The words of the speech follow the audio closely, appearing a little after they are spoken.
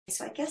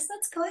So I guess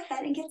let's go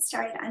ahead and get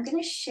started. I'm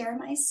going to share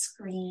my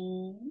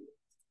screen.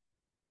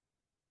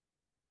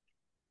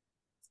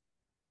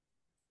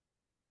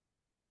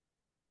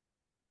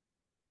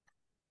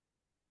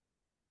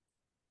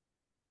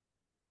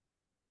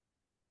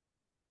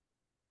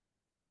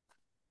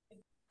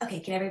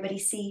 Okay, can everybody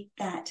see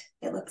that?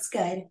 It looks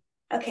good.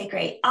 Okay,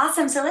 great.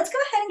 Awesome. So let's go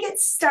ahead and get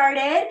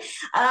started.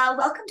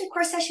 Welcome to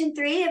course session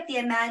 3 of the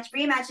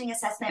Reimagining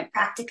Assessment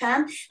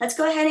Practicum. Let's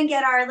go ahead and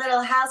get our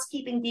little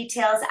housekeeping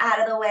details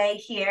out of the way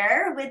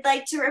here. We'd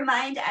like to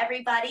remind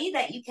everybody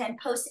that you can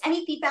post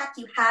any feedback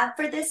you have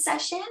for this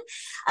session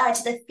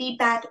to the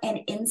feedback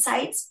and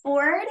insights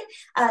board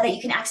that you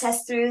can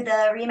access through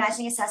the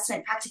Reimagining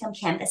Assessment Practicum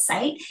Canvas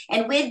site.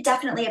 And we'd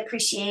definitely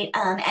appreciate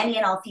any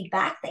and all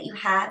feedback that you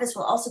have, as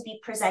we'll also be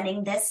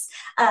presenting this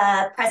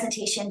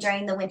presentation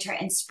during the winter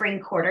and spring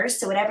quarters.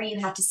 So whatever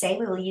you have to say,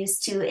 we will use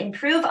to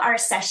improve our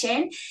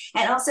session.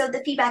 And also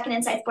the feedback and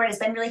insights board has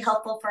been really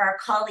helpful for our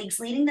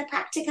colleagues leading the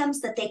practicum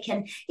so that they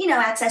can,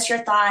 access your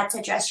thoughts,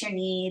 address your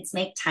needs,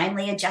 make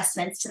timely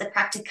adjustments to the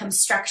practicum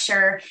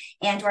structure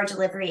and or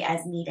delivery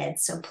as needed.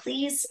 So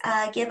please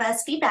give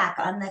us feedback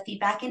on the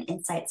feedback and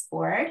insights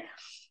board.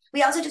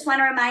 We also just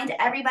want to remind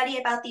everybody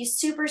about these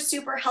super,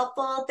 super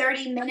helpful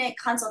 30-minute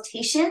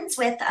consultations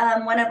with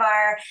one of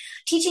our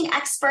teaching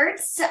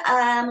experts,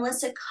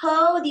 Melissa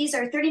Coe. These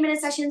are 30-minute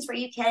sessions where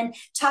you can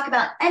talk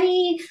about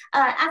any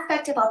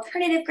aspect of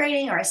alternative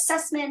grading or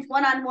assessment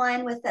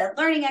one-on-one with a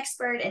learning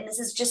expert. And this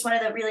is just one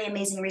of the really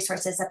amazing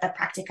resources that the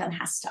Practicum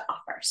has to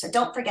offer. So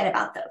don't forget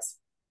about those.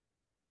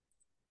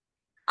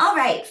 All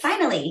right,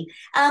 finally,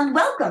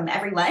 welcome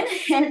everyone,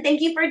 and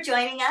thank you for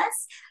joining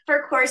us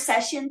for course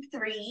session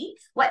 3,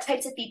 what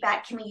types of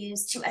feedback can we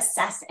use to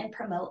assess and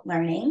promote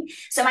learning?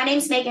 So my name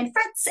is Meaghan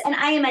Fritz, and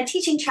I am a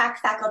teaching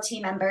track faculty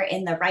member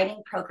in the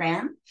writing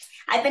program.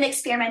 I've been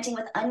experimenting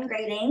with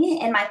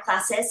ungrading in my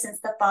classes since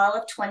the fall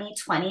of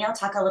 2020. I'll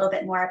talk a little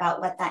bit more about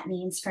what that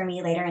means for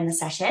me later in the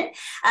session,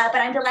 but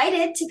I'm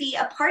delighted to be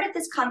a part of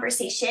this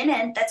conversation,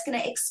 and that's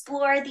going to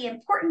explore the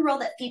important role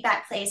that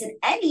feedback plays in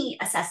any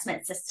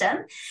assessment system,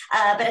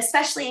 but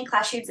especially in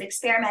classrooms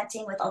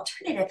experimenting with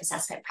alternative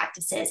assessment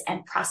practices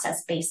and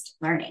process-based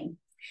learning.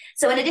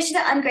 So in addition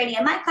to ungrading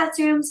in my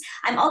classrooms,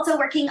 I'm also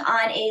working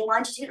on a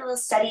longitudinal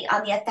study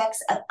on the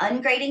effects of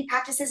ungrading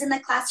practices in the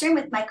classroom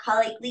with my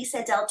colleague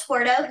Lisa Del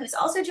Torto, who's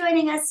also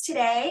joining us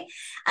today.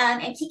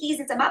 And Kiki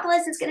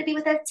Zissimopoulos is going to be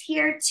with us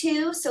here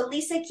too. So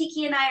Lisa,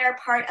 Kiki, and I are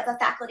part of a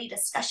faculty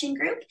discussion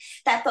group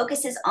that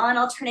focuses on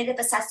alternative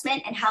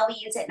assessment and how we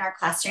use it in our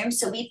classrooms.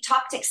 So we've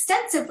talked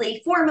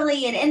extensively,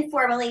 formally and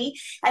informally,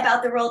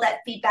 about the role that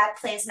feedback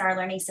plays in our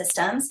learning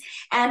systems.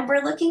 And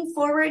we're looking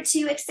forward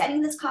to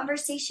extending this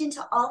conversation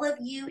to all of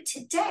you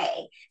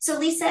today. So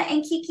Lisa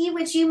and Kiki,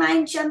 would you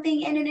mind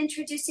jumping in and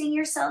introducing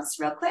yourselves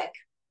real quick?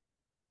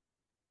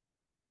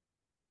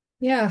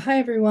 Yeah, hi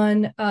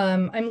everyone.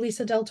 I'm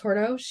Lisa Del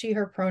Torto, she,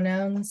 her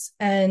pronouns.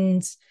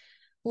 And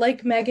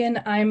like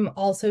Meaghan, I'm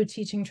also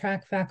teaching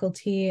track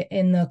faculty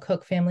in the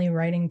Cook Family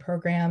Writing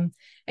Program.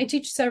 I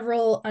teach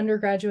several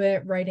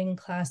undergraduate writing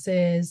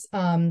classes.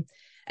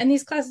 And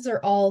these classes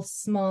are all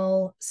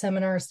small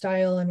seminar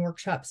style and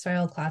workshop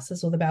style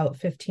classes with about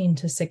 15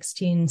 to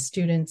 16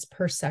 students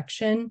per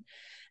section.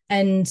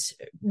 And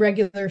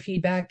regular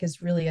feedback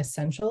is really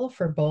essential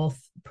for both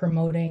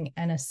promoting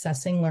and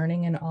assessing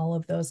learning in all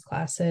of those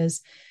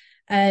classes.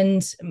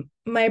 And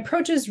my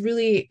approaches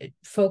really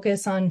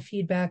focus on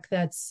feedback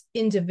that's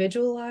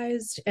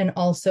individualized and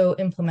also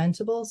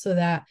implementable so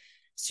that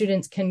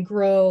students can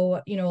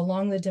grow,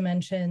 along the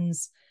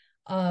dimensions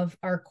of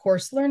our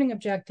course learning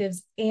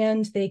objectives,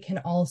 and they can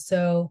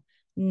also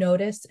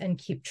notice and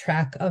keep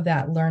track of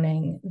that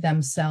learning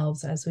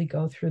themselves as we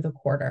go through the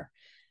quarter.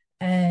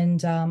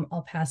 And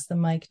I'll pass the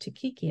mic to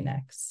Kiki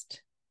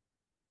next.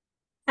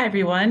 Hi,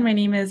 everyone. My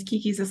name is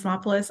Kiki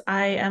Zissimopoulos.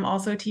 I am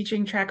also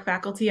teaching track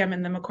faculty. I'm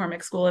in the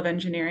McCormick School of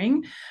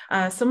Engineering.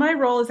 So my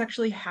role is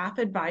actually half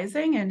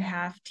advising and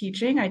half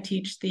teaching. I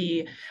teach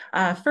the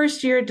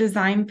first year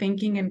design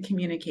thinking and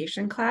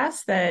communication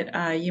class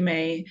that you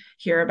may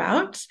hear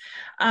about.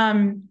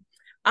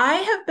 I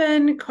have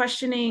been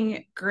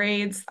questioning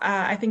grades,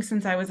 I think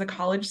since I was a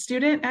college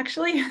student,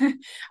 actually,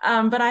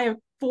 but I have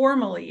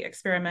formally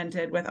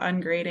experimented with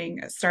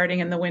ungrading starting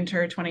in the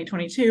winter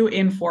 2022,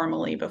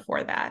 informally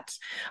before that.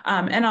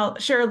 And I'll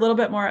share a little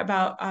bit more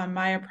about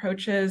my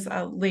approaches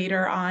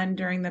later on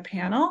during the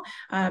panel,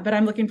 but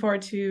I'm looking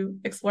forward to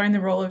exploring the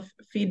role of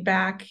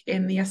feedback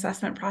in the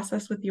assessment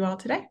process with you all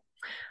today.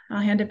 I'll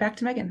hand it back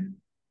to Meaghan.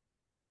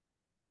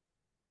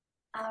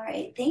 All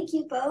right, thank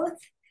you both.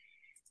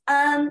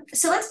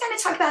 So let's kind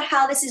of talk about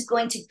how this is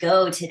going to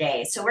go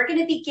today. So we're going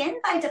to begin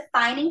by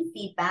defining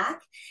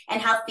feedback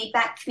and how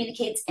feedback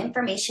communicates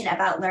information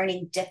about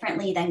learning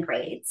differently than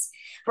grades.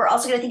 We're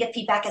also going to think of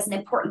feedback as an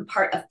important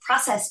part of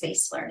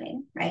process-based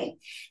learning, right?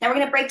 Now we're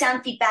going to break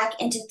down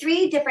feedback into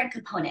 3 different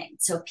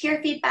components. So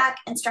peer feedback,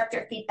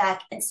 instructor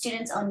feedback, and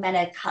students' own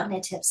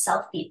metacognitive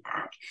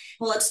self-feedback.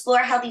 We'll explore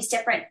how these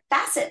different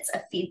facets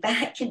of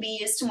feedback can be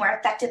used to more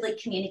effectively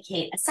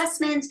communicate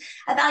assessment,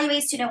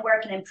 evaluate student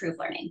work, and improve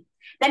learning.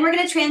 Then we're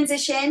going to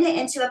transition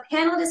into a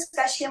panel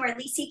discussion where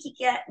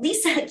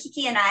Lisa,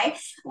 Kiki, and I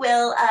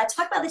will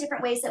talk about the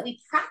different ways that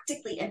we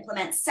practically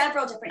implement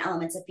several different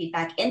elements of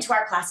feedback into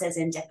our classes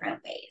in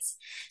different ways.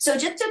 So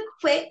just a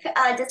quick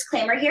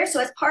disclaimer here. So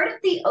as part of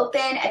the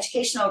open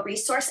educational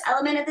resource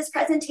element of this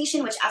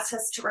presentation, which asks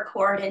us to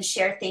record and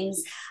share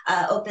things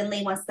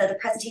openly once the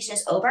presentation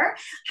is over,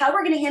 how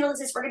we're going to handle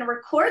this is we're going to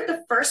record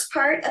the first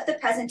part of the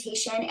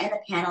presentation and the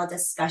panel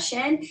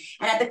discussion.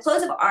 And at the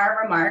close of our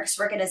remarks,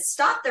 we're going to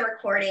stop the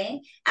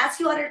recording, ask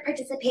you all to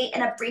participate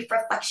in a brief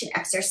reflection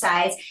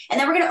exercise, and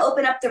then we're going to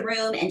open up the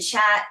room and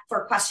chat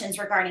for questions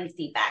regarding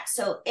feedback.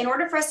 So in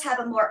order for us to have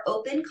a more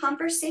open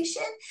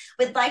conversation,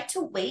 we'd like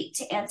to wait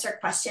to answer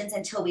questions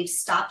until we've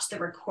stopped the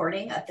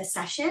recording of the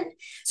session.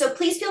 So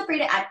please feel free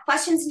to add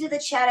questions into the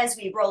chat as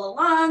we roll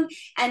along.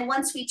 And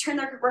once we turn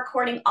the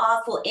recording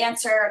off, we'll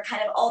answer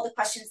kind of all the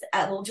questions.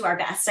 We'll do our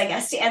best, I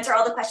guess, to answer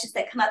all the questions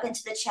that come up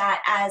into the chat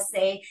as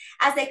they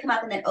come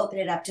up, and then open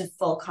it up to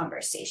full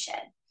conversation.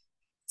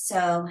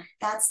 So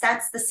that's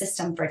the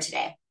system for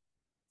today.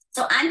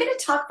 So I'm going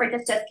to talk for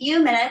just a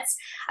few minutes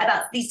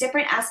about these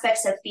different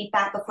aspects of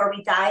feedback before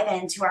we dive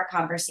into our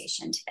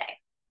conversation today.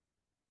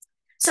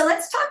 So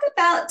let's talk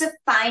about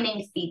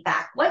defining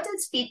feedback. What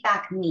does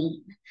feedback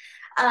mean?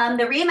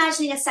 The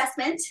Reimagining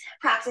assessment,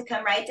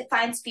 Practicum, right,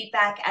 defines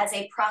feedback as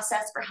a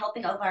process for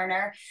helping a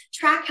learner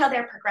track how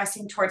they're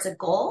progressing towards a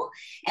goal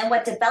and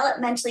what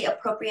developmentally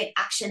appropriate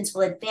actions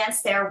will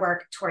advance their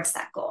work towards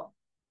that goal.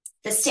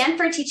 The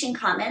Stanford Teaching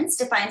Commons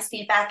defines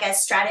feedback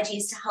as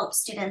strategies to help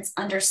students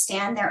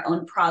understand their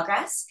own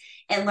progress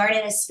and learn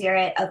in a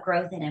spirit of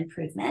growth and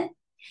improvement.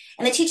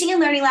 And the Teaching and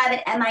Learning Lab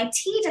at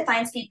MIT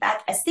defines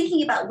feedback as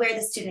thinking about where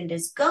the student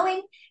is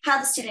going, how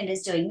the student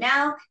is doing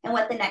now, and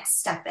what the next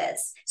step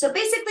is. So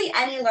basically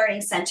any learning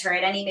center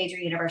at any major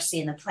university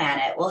in the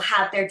planet will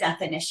have their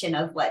definition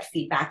of what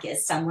feedback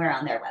is somewhere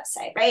on their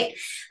website, right?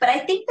 But I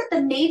think that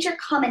the major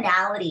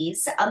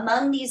commonalities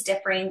among these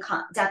differing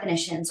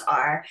definitions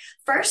are,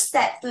 first,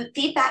 that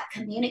feedback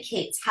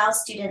communicates how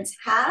students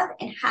have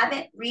and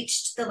haven't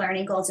reached the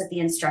learning goals of the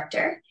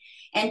instructor.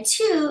 And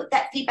two,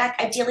 that feedback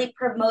ideally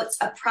promotes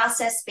a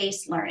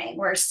process-based learning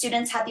where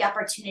students have the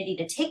opportunity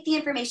to take the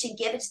information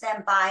given to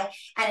them by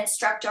an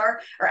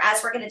instructor, or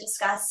as we're going to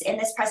discuss in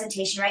this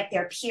presentation, right,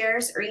 their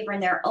peers or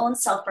even their own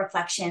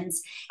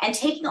self-reflections, and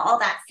taking all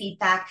that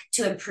feedback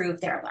to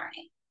improve their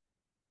learning.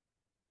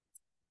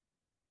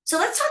 So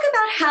let's talk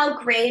about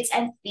how grades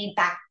and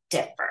feedback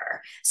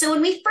differ. So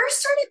when we first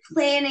started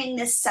planning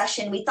this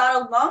session, we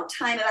thought a long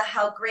time about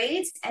how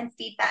grades and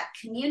feedback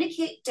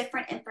communicate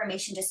different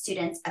information to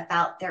students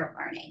about their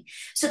learning.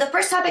 So the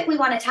first topic we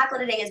want to tackle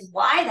today is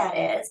why that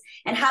is,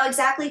 and how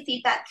exactly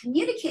feedback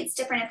communicates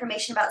different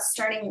information about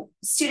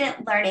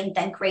student learning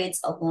than grades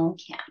alone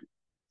can.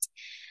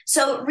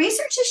 So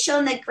research has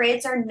shown that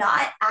grades are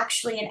not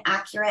actually an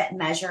accurate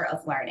measure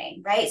of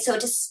learning, right? So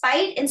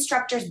despite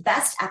instructors'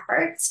 best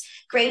efforts,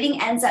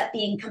 grading ends up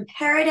being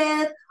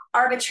comparative,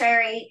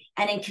 arbitrary,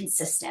 and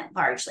inconsistent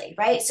largely,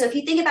 right? So if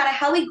you think about it,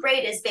 how we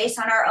grade is based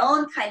on our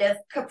own kind of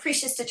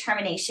capricious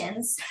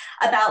determinations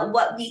about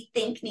what we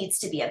think needs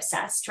to be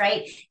assessed,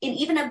 right? And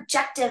even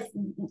objective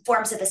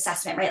forms of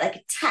assessment, right?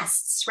 Like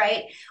tests,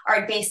 right?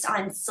 Are based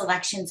on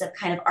selections of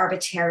kind of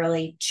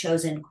arbitrarily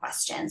chosen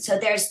questions. So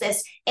there's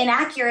this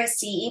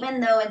inaccuracy,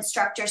 even though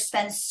instructors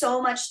spend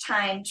so much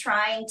time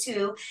trying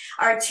to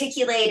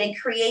articulate and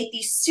create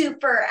these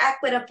super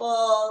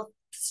equitable,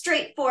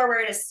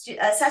 straightforward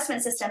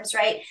assessment systems,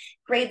 right?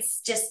 Grades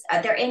just,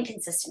 they're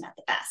inconsistent at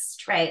the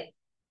best, right?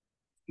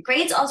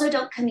 Grades also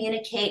don't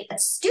communicate a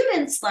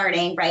student's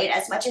learning, right,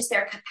 as much as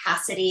their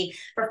capacity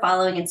for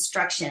following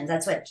instructions.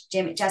 That's what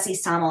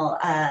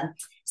Zissimopoulos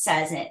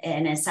says in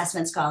an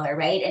assessment scholar,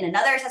 right? And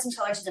another assessment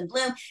scholar, Susan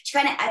Bloom, she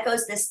kind of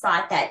echoes this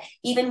thought that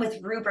even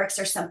with rubrics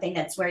or something,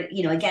 that's where,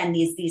 you know, again,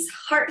 these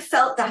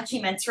heartfelt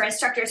documents where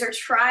instructors are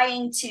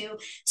trying to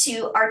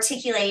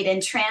articulate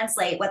and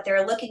translate what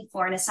they're looking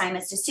for in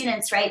assignments to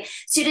students, right?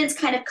 Students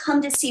kind of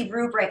come to see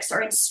rubrics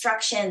or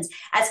instructions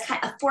as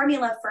kind of a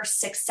formula for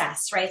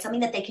success, right?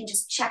 Something that they can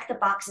just check the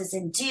boxes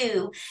and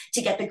do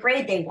to get the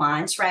grade they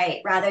want,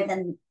 right? Rather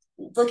than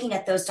looking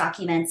at those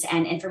documents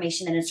and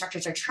information that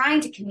instructors are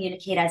trying to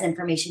communicate as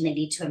information they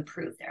need to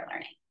improve their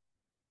learning.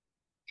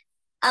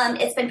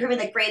 It's been proven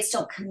that grades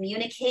don't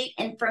communicate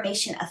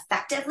information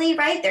effectively,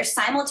 right? They're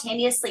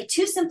simultaneously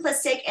too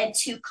simplistic and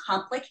too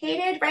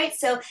complicated, right?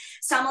 So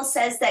Stamel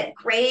says that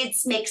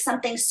grades make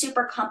something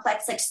super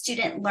complex like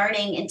student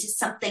learning into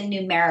something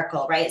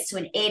numerical, right? So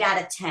an 8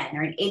 out of 10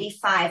 or an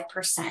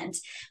 85%,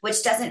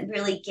 which doesn't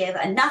really give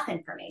enough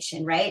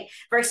information, right?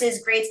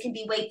 Versus grades can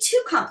be way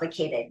too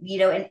complicated, you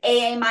know, an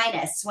AA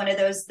minus, one of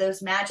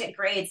those magic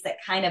grades that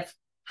kind of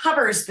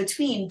hovers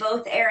between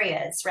both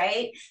areas,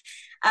 right?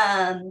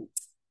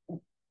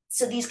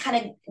 So these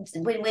kind of,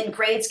 when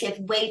grades give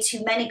way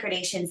too many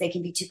gradations, they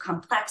can be too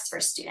complex for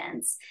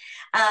students.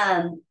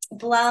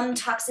 Blum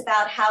talks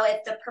about how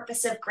if the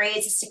purpose of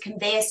grades is to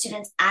convey a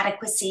student's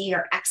adequacy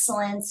or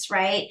excellence,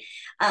 right,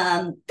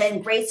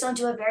 then grades don't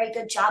do a very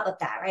good job of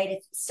that, right?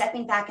 It's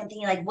stepping back and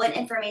thinking like, what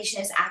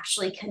information is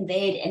actually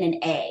conveyed in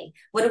an A?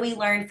 What do we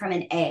learn from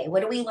an A?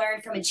 What do we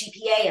learn from a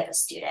GPA of a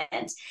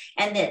student?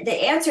 And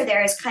the answer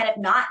there is kind of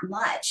not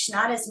much,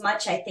 not as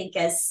much, I think,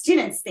 as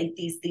students think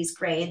these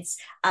grades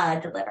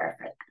deliver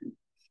for them.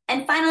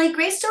 And finally,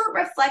 grades don't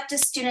reflect a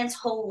student's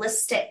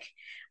holistic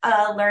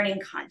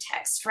learning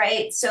context,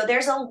 right? So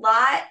there's a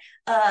lot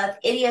of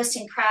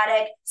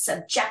idiosyncratic,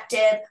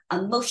 subjective,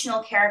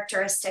 emotional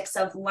characteristics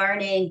of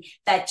learning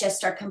that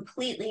just are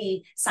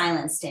completely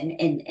silenced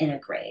in a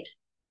grade.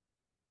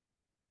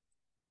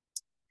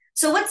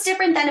 So what's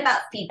different then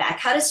about feedback?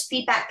 How does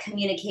feedback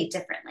communicate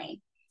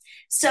differently?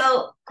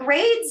 So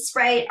grades,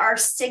 right, are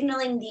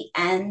signaling the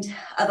end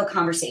of a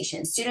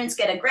conversation. Students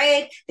get a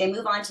grade, they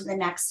move on to the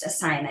next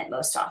assignment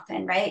most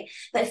often, right?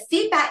 But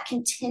feedback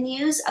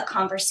continues a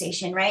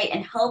conversation, right,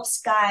 and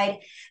helps guide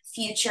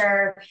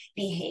future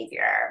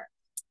behavior.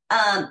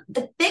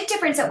 The big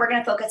difference that we're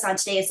going to focus on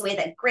today is the way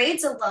that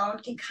grades alone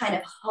can kind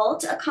of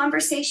halt a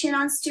conversation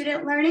on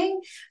student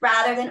learning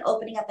rather than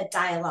opening up a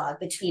dialogue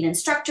between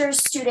instructors,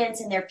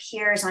 students, and their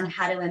peers on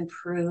how to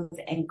improve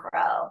and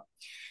grow.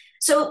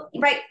 So,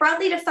 right,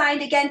 broadly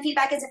defined, again,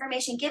 feedback is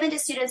information given to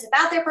students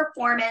about their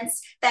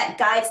performance that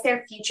guides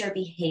their future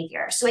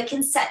behavior. So it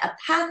can set a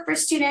path for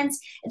students,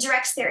 it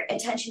directs their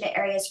attention to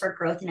areas for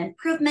growth and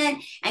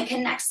improvement, and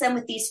connects them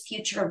with these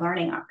future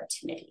learning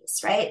opportunities,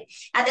 right?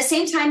 At the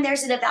same time,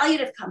 there's an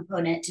evaluative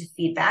component to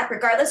feedback,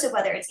 regardless of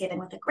whether it's given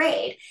with a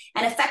grade.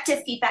 And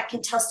effective feedback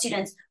can tell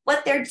students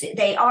what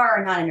they are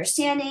or not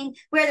understanding,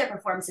 where their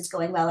performance is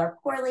going well or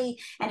poorly,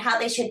 and how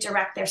they should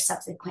direct their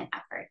subsequent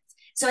efforts.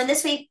 So in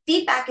this way,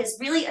 feedback is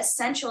really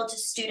essential to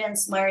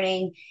students'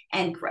 learning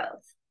and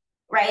growth,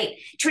 right?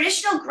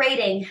 Traditional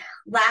grading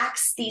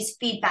lacks these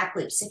feedback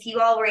loops. If you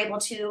all were able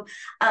to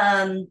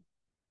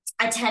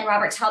attend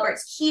Robert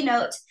Talbert's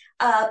keynote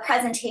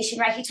presentation,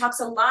 right, he talks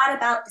a lot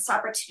about this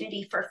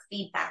opportunity for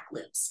feedback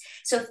loops.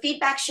 So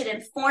feedback should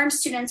inform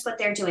students what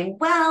they're doing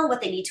well,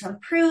 what they need to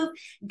improve,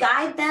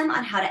 guide them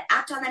on how to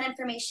act on that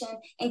information,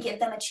 and give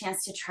them a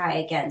chance to try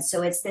again.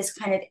 So it's this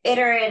kind of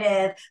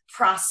iterative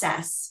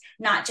process,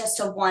 not just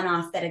a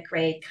one-off that a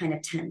grade kind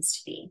of tends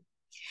to be.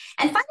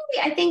 And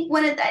finally, I think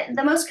one of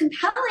the most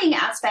compelling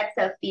aspects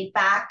of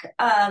feedback,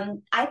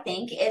 I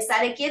think, is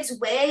that it gives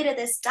way to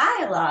this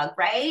dialogue,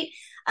 right?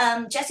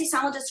 Jesse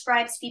Sommel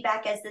describes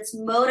feedback as this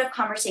mode of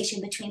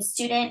conversation between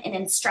student and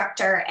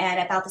instructor and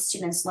about the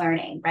student's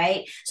learning,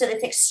 right? So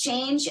this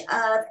exchange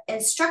of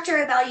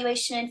instructor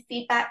evaluation and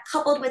feedback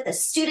coupled with the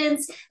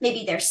students,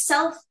 maybe their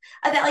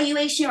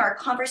self-evaluation or a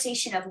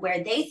conversation of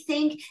where they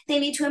think they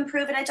need to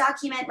improve in a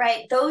document,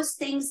 right? Those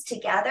things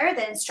together,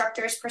 the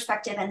instructor's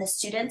perspective and the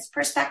student's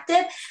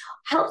perspective,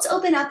 helps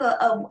open up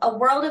a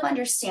world of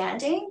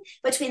understanding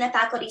between the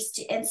faculty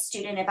and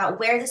student about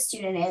where the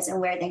student is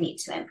and where they need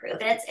to improve.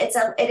 And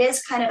it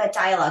is kind of a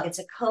dialogue. It's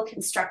a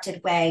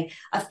co-constructed way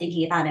of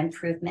thinking about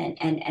improvement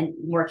and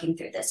working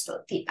through this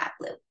feedback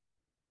loop.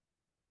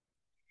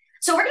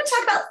 So we're going to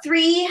talk about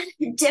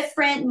 3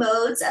 different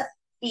modes of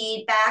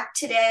feedback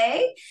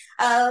today,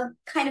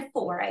 kind of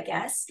 4, I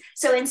guess.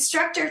 So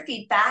instructor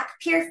feedback,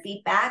 peer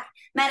feedback,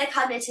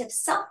 metacognitive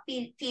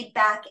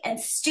self-feedback, and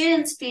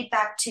students'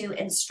 feedback to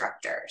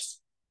instructors.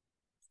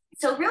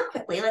 So real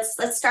quickly, let's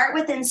start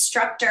with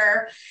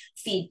instructor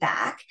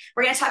feedback.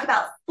 We're going to talk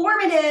about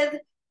formative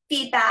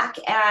feedback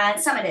and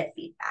summative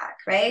feedback,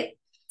 right?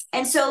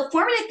 And so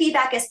formative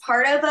feedback is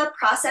part of a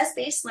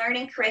process-based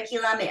learning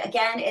curriculum.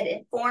 Again, it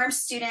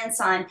informs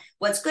students on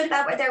what's good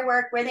about their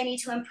work, where they need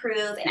to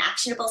improve, and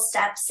actionable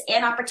steps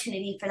and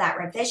opportunity for that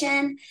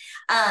revision.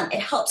 It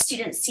helps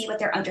students see what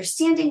they're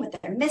understanding,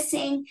 what they're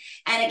missing.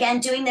 And again,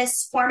 doing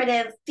this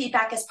formative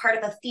feedback as part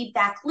of a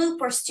feedback loop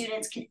where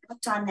students can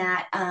act on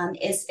that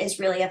is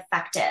really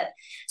effective.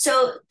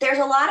 So there's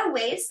a lot of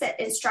ways that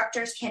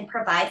instructors can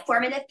provide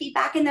formative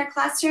feedback in their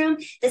classroom.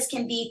 This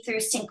can be through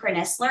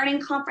synchronous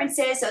learning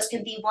conferences. Those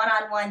can be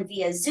one-on-one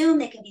via Zoom.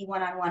 They can be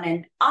one-on-one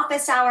in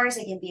office hours.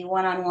 They can be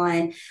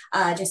one-on-one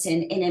just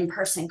in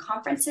in-person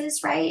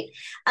conferences, right?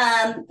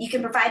 You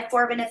can provide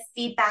formative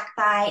feedback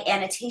by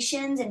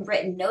annotations and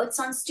written notes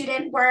on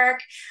student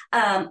work,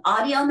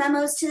 audio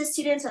memos to the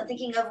students. So I'm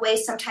thinking of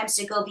ways sometimes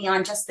to go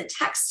beyond just the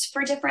text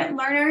for different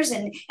learners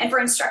and for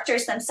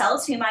instructors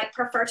themselves who might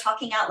prefer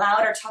talking out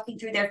loud or talking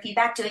through their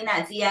feedback, doing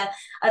that via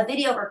a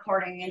video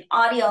recording. An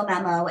audio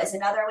memo is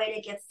another way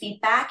to give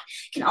feedback.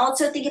 You can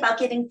also think about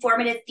giving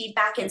formative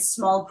feedback in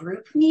small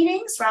group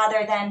meetings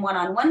rather than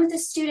one-on-one with a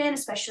student,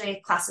 especially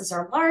if classes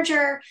are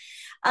larger.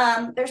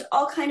 There's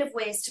all kinds of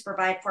ways to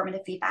provide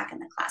formative feedback in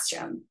the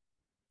classroom.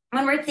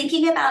 When we're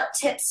thinking about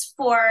tips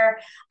for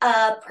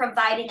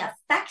providing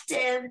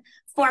effective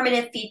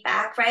formative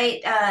feedback,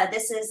 right?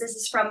 This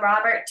is from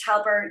Robert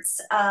Talbert's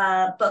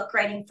book,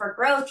 Writing for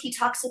Growth. He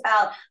talks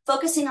about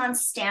focusing on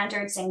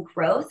standards and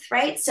growth,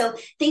 right? So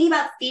thinking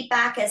about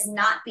feedback as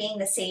not being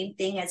the same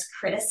thing as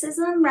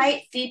criticism,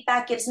 right?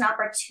 Feedback gives an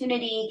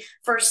opportunity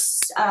for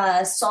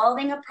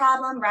solving a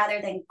problem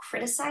rather than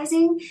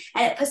criticizing,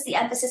 and it puts the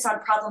emphasis on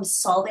problem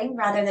solving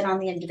rather than on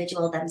the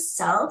individual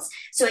themselves.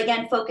 So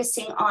again,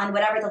 focusing on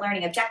whatever the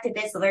learning objective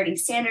is, the learning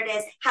standard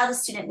is, how the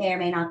student may or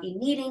may not be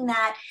meeting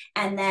that,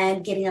 and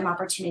then giving them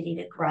opportunity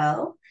to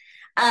grow.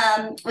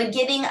 When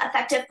giving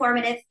effective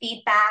formative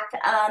feedback,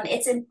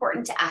 it's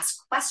important to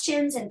ask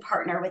questions and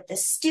partner with the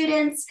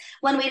students.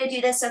 One way to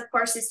do this, of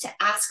course, is to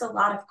ask a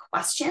lot of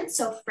questions.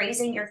 So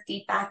phrasing your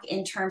feedback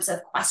in terms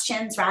of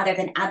questions rather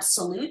than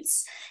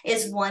absolutes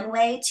is one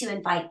way to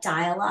invite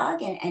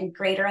dialogue and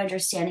greater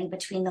understanding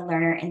between the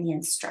learner and the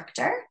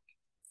instructor.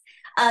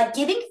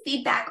 Giving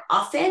feedback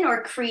often,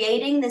 or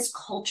creating this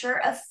culture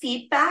of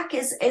feedback,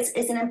 is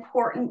an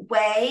important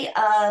way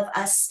of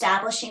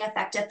establishing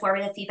effective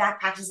formative feedback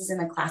practices in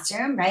the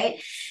classroom,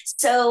 right?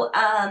 So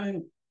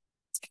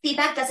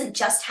feedback doesn't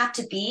just have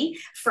to be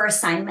for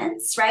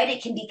assignments, right?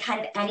 It can be kind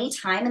of any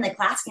time in the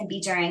class. It can be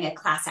during a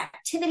class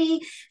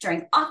activity,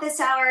 during office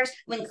hours,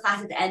 when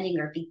class is ending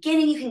or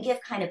beginning. You can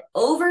give kind of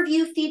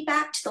overview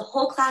feedback to the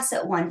whole class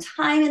at one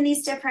time in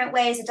these different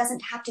ways. It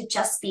doesn't have to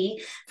just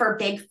be for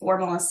big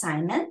formal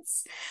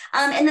assignments.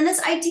 And then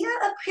this idea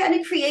of kind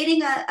of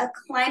creating a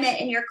climate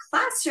in your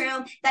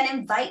classroom that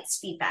invites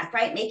feedback,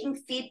 right? Making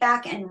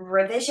feedback and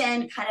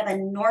revision kind of a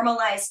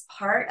normalized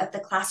part of the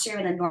classroom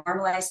and a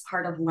normalized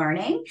part of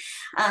learning.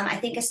 I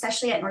think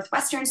especially at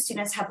Northwestern,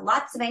 students have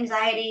lots of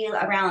anxiety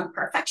around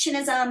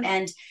perfectionism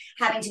and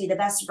having to be the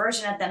best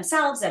version of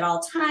themselves at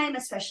all time,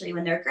 especially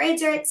when their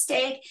grades are at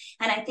stake.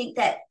 And I think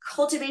that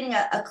cultivating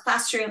a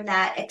classroom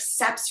that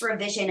accepts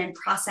revision and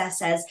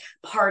process as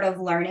part of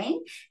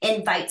learning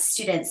invites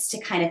students to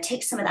kind of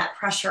take some of that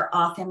pressure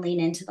off and lean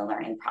into the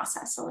learning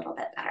process a little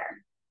bit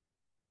better.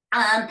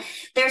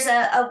 There's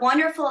a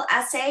wonderful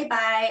essay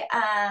by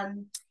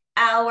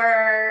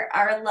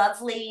our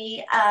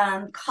lovely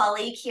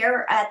colleague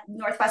here at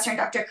Northwestern,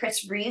 Dr.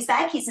 Chris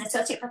Reesbeck. He's an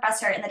associate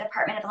professor in the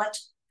Department of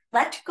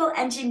Electrical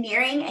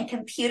Engineering and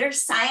Computer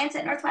Science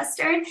at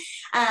Northwestern.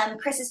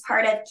 Chris is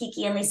part of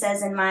Kiki and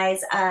Lisa's and my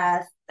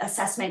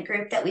assessment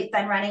group that we've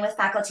been running with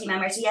faculty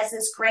members. He has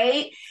this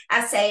great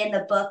essay in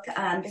the book,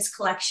 this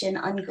collection,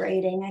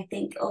 Ungrading, I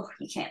think. Oh,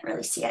 you can't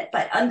really see it,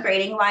 but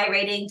Ungrading, Why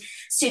Rating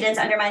Students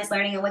Undermines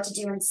Learning and What to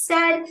Do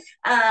Instead.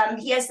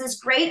 He has this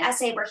great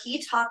essay where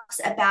he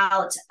talks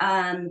about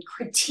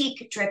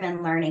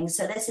critique-driven learning.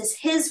 So this is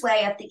his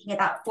way of thinking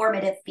about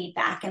formative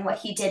feedback. And what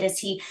he did is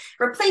he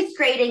replaced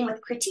grading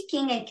with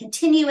critiquing and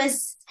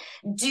continuous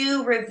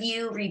do,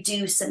 review,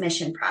 redo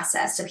submission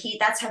process. So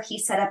that's how he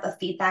set up a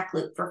feedback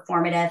loop for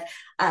formative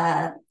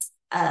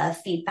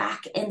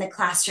feedback in the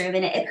classroom.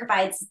 And it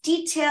provides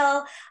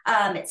detail,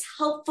 it's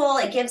helpful,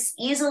 it gives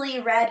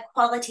easily read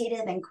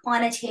qualitative and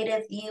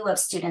quantitative view of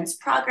students'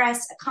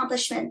 progress,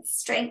 accomplishments,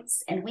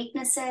 strengths, and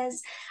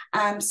weaknesses.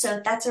 So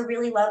that's a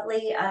really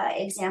lovely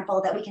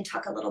example that we can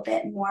talk a little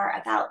bit more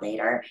about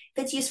later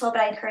if it's useful,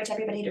 but I encourage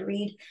everybody to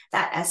read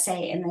that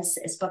essay in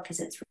this book because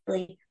it's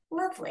really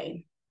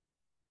lovely.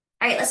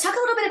 All right, let's talk a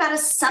little bit about a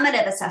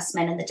summative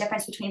assessment and the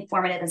difference between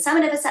formative and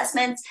summative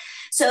assessments.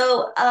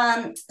 So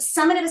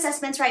summative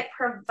assessments, right,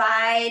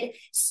 provide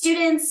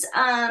students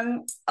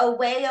a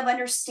way of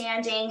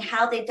understanding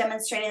how they've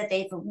demonstrated that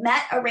they've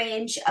met a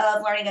range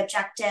of learning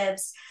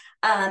objectives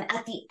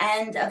at the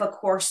end of a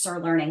course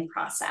or learning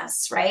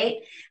process, right?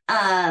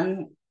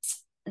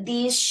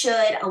 These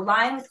should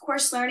align with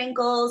course learning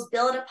goals,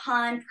 build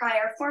upon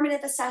prior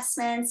formative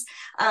assessments.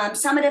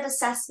 Summative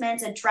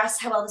assessments address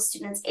how well the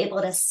student's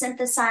able to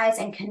synthesize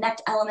and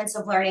connect elements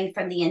of learning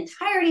from the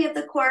entirety of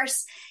the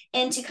course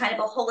into kind of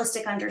a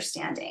holistic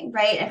understanding,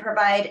 right? And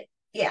provide,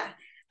 a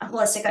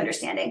holistic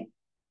understanding.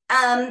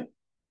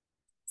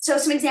 So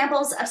some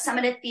examples of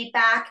summative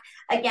feedback,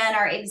 again,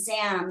 are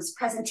exams,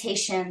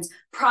 presentations,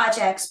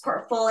 projects,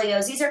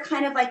 portfolios. These are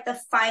kind of like the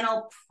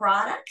final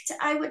product,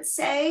 I would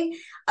say,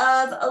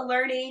 of a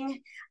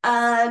learning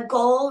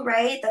goal,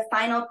 right? The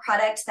final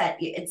product that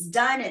it's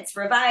done, it's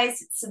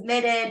revised, it's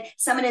submitted.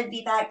 Summative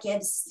feedback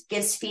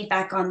gives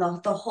feedback on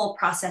the whole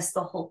process,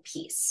 the whole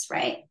piece,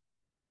 right?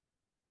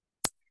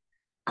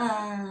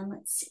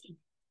 Let's see.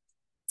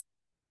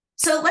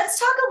 So let's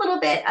talk a little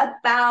bit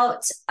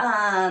about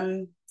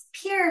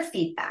peer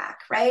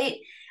feedback, right?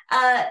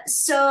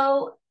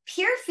 So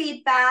peer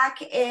feedback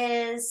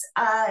is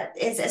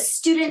a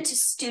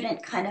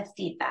student-to-student kind of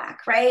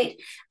feedback, right?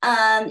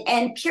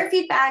 And peer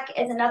feedback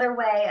is another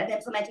way of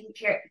implementing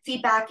peer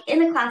feedback in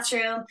the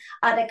classroom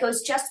that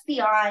goes just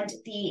beyond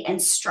the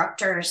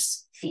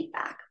instructor's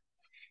feedback.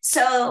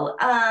 So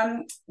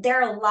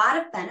there are a lot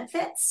of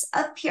benefits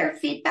of peer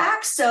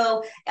feedback.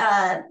 So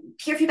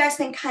peer feedback's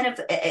been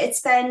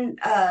it's been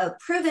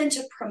proven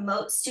to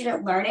promote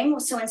student learning.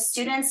 So when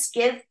students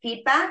give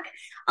feedback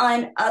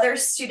on other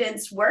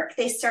students' work,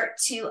 they start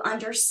to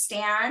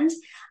understand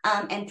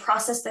and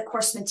process the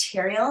course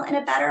material in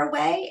a better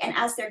way. And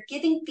as they're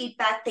giving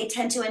feedback, they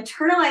tend to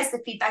internalize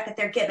the feedback that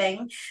they're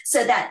giving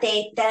so that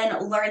they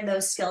then learn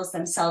those skills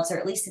themselves, or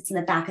at least it's in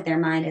the back of their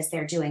mind as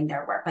they're doing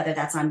their work, whether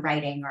that's on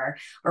writing or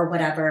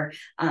whatever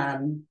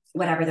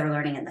they're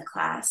learning in the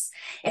class.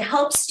 It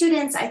helps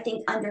students, I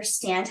think,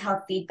 understand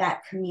how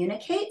feedback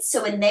communicates.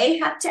 So when they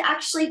have to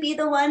actually be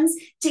the ones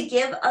to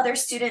give other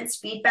students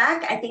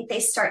feedback, I think they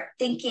start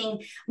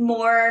thinking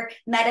more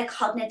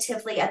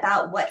metacognitively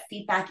about what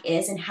feedback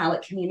is and how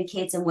it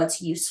communicates and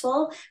what's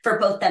useful for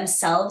both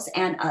themselves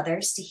and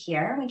others to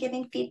hear when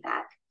giving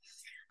feedback.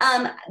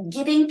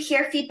 Giving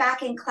peer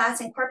feedback in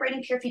class,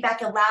 incorporating peer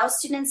feedback allows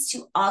students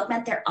to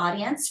augment their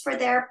audience for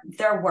their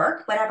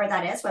work, whatever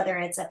that is, whether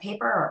it's a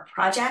paper or a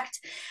project,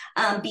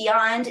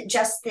 beyond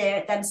just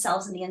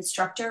themselves and the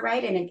instructor,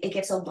 right? And it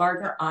gives a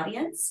larger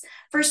audience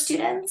for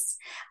students.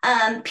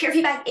 Peer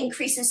feedback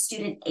increases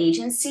student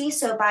agency.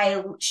 So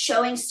by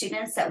showing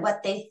students that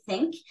what they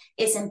think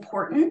is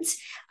important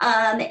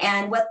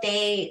and what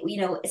they,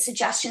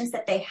 suggestions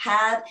that they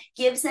have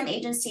gives them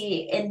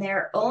agency in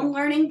their own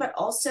learning, but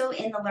also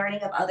in the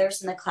learning of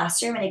others in the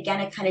classroom. And again,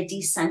 it kind of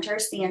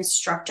decenters the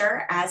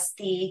instructor as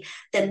the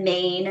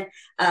main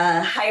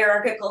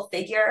hierarchical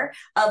figure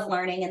of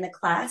learning in the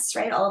class,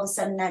 right? All of a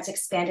sudden that's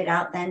expanded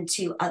out then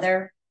to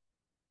other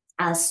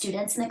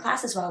students in the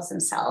class as well as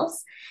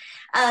themselves.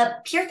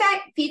 Peer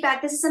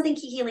feedback, this is something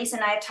Kiki, Lisa,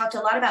 and I have talked a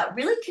lot about,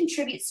 really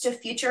contributes to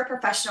future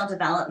professional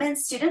development.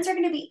 Students are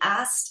going to be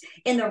asked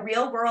in the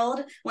real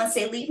world, once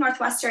they leave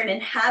Northwestern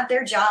and have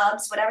their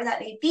jobs, whatever that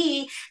may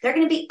be, they're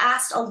going to be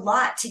asked a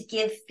lot to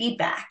give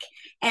feedback.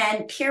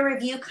 And peer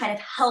review kind of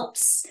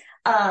helps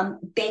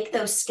bake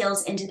those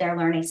skills into their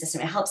learning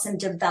system. It helps them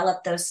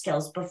develop those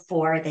skills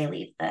before they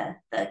leave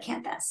the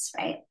campus,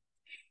 right?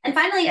 And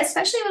finally,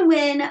 especially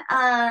when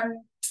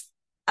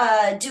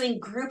doing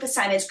group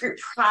assignments, group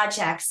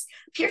projects,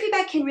 peer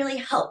feedback can really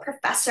help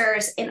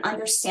professors in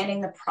understanding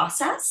the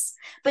process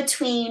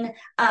between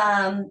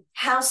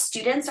how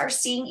students are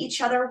seeing each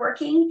other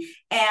working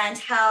and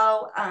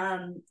how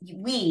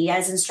we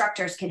as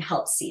instructors can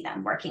help see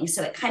them working.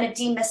 So it kind of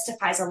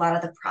demystifies a lot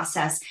of the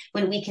process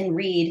when we can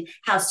read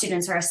how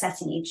students are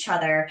assessing each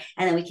other,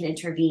 and then we can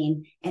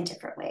intervene in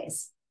different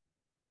ways.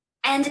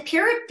 And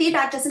peer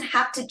feedback doesn't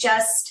have to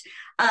just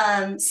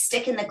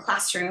stick in the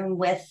classroom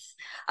with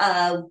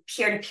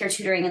peer-to-peer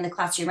tutoring in the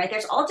classroom, right?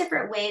 There's all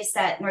different ways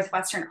that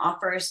Northwestern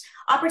offers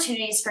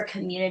opportunities for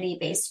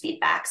community-based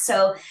feedback.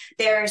 So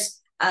there's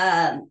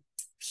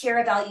peer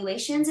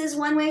evaluations is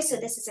one way. So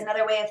this is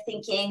another way of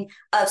thinking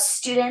of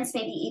students,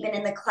 maybe even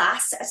in the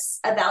class,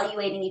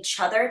 evaluating each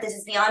other. This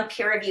is beyond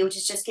peer review, which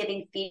is just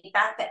giving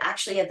feedback, but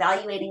actually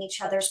evaluating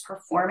each other's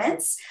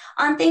performance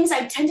on things.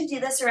 I tend to do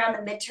this around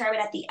the midterm and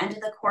at the end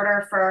of the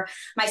quarter for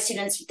my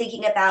students,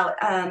 thinking about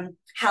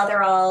how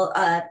they're all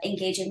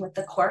engaging with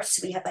the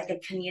course. We have like a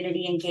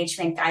community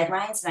engagement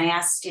guidelines, and I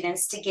ask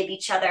students to give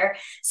each other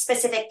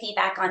specific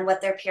feedback on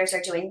what their peers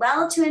are doing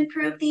well to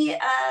improve the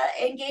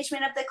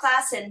engagement of the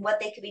class and what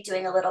they could be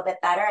doing a little bit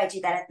better. I do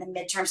that at the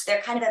midterm. So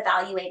they're kind of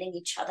evaluating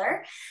each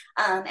other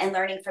and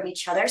learning from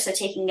each other. So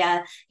taking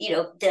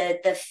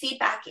the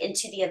feedback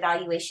into the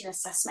evaluation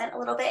assessment a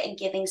little bit and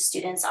giving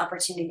students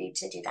opportunity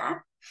to do that.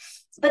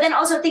 But then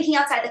also thinking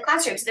outside the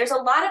classroom. So there's a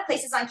lot of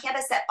places on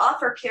campus that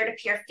offer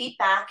peer-to-peer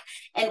feedback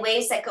and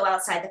ways that go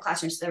outside the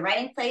classroom. So the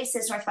Writing Place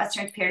is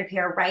Northwestern's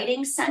peer-to-peer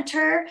writing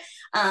center.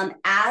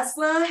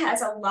 ASLA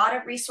has a lot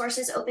of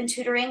resources, open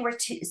tutoring, where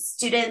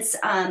students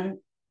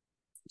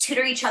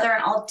tutor each other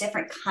on all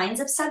different kinds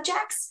of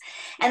subjects.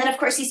 And then, of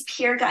course, these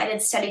peer-guided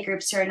study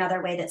groups are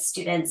another way that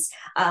students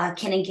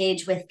can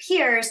engage with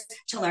peers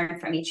to learn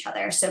from each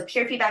other. So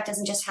peer feedback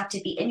doesn't just have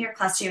to be in your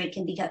classroom. It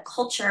can be a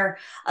culture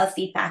of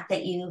feedback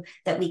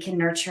that we can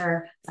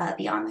nurture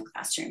beyond the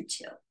classroom,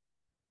 too.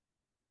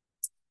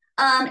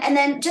 And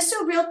then just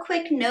a real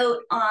quick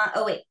note on,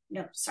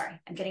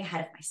 I'm getting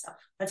ahead of myself.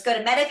 Let's go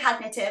to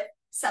metacognitive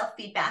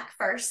self-feedback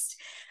first.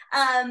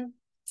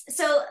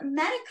 So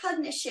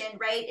metacognition,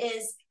 right,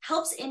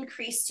 helps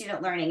increase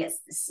student learning.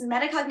 It's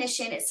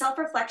metacognition, it's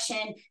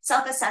self-reflection,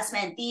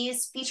 self-assessment.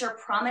 These feature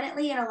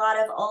prominently in a lot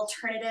of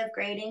alternative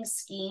grading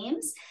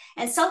schemes.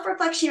 And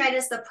self-reflection, right,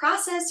 is the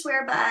process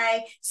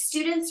whereby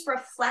students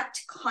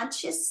reflect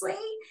consciously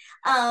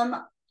and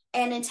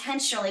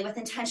intentionally, with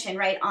intention,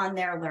 right, on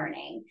their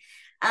learning.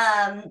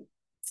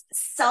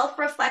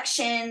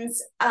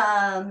 Self-reflections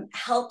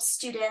help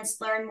students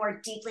learn more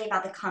deeply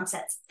about the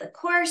concepts of the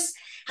course,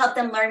 help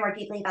them learn more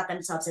deeply about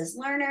themselves as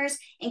learners,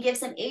 and gives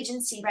them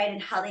agency, right, in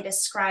how they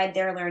describe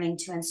their learning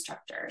to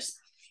instructors.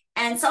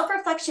 And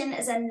self-reflection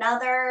is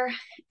another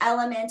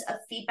element of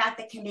feedback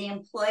that can be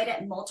employed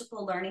at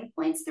multiple learning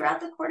points throughout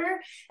the quarter.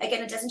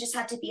 Again, it doesn't just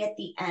have to be at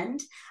the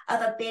end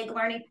of a big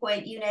learning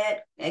point unit,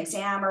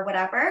 exam, or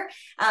whatever.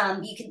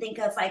 You can think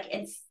of like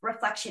in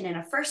reflection in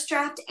a first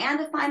draft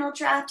and a final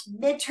draft,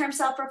 midterm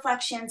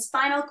self-reflections,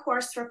 final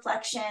course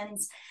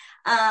reflections.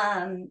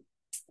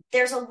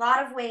 There's a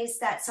lot of ways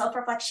that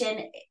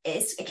self-reflection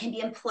it can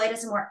be employed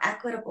as a more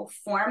equitable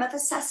form of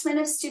assessment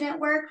of student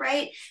work,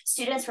 right?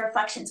 Students'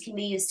 reflections can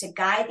be used to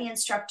guide the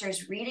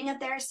instructor's reading of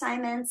their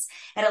assignments.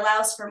 It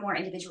allows for more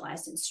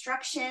individualized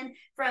instruction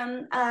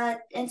from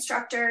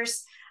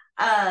instructors.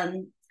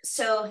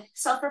 So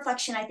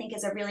self-reflection, I think,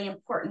 is a really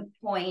important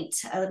point,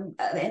 an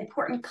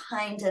important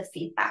kind of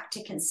feedback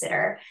to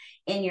consider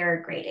in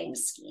your grading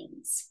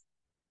schemes.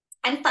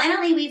 And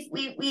finally,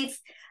 we've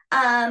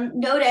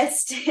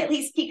noticed, at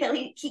least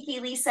Kiki,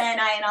 Lisa,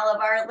 and I, and all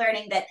of our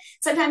learning, that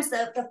sometimes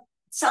the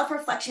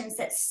self-reflections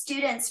that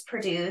students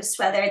produce,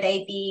 whether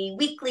they be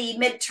weekly,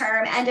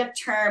 midterm, end of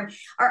term,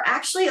 are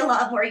actually a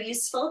lot more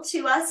useful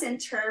to us in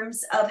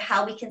terms of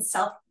how we can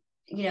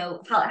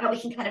how we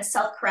can kind of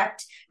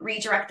self-correct,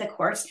 redirect the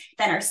course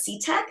than our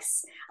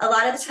C-texts. A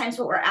lot of the times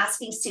what we're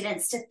asking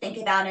students to think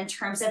about in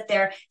terms of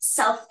their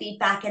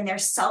self-feedback and their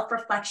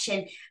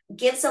self-reflection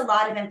gives a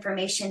lot of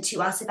information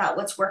to us about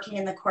what's working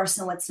in the course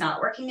and what's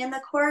not working in the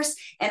course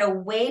in a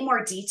way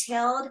more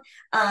detailed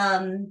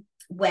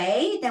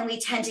way than we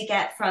tend to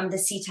get from the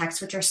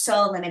C-texts, which are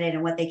so limited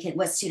in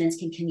what students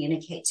can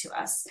communicate to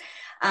us.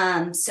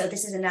 So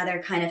this is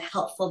another kind of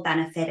helpful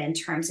benefit in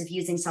terms of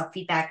using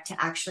self-feedback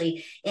to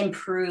actually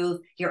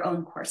improve your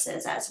own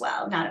courses as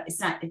well.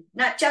 It's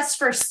not just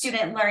for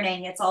student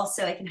learning, it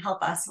can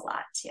help us a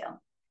lot too.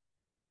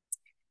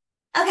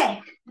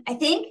 Okay, I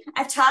think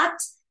I've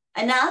talked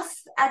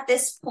enough at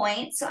this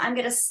point, so I'm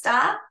going to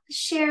stop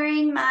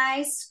sharing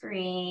my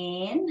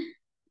screen,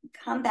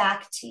 come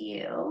back to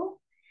you.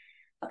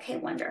 Okay,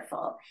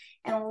 wonderful.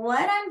 And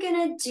what I'm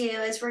going to do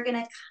is we're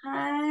going to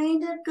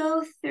kind of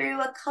go through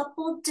a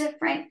couple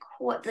different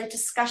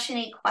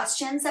discussion-y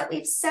questions that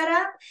we've set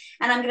up,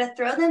 and I'm going to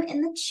throw them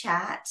in the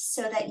chat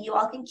so that you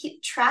all can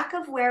keep track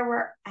of where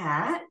we're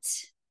at.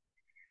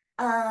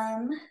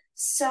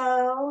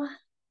 So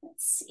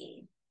let's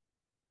see.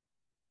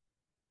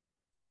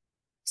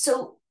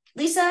 So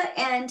Lisa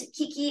and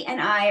Kiki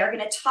and I are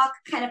going to talk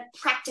kind of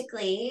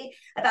practically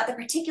about the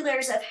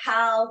particulars of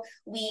how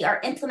we are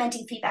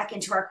implementing feedback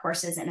into our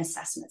courses and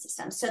assessment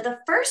systems. So the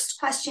first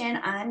question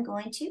I'm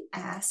going to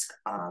ask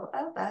all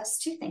of us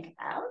to think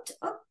about,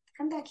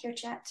 come back here,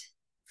 chat.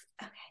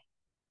 Okay.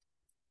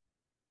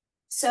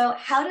 So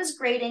how does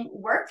grading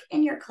work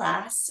in your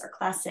class or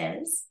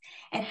classes?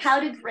 And how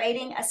do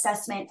grading,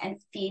 assessment,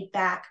 and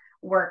feedback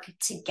work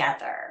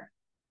together?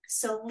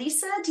 So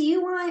Lisa, do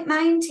you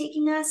mind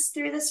taking us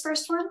through this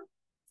first one?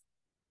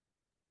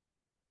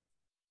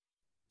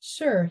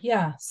 Sure,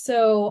 yeah.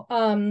 So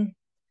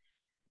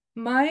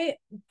my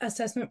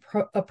assessment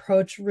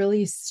approach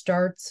really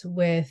starts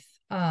with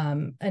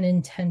an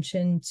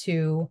intention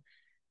to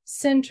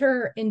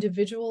center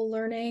individual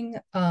learning,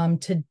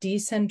 to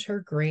decenter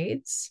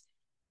grades,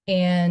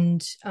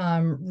 and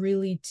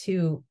really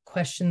to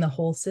question the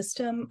whole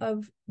system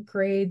of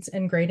grades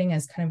and grading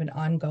as kind of an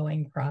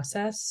ongoing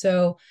process.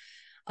 So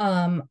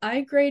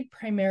I grade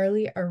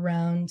primarily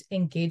around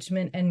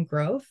engagement and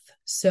growth.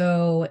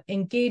 So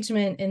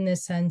engagement in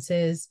this sense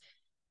is,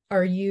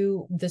 are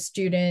you, the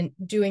student,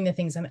 doing the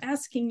things I'm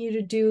asking you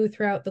to do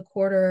throughout the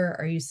quarter?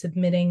 Are you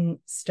submitting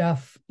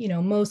stuff,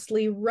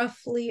 mostly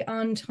roughly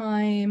on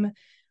time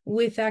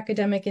with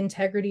academic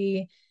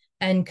integrity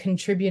and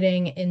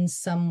contributing in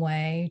some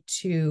way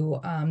to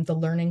the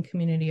learning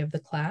community of the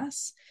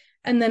class?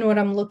 And then what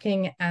I'm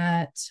looking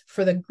at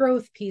for the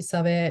growth piece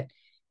of it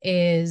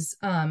is,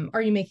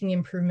 are you making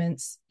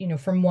improvements,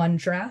 from one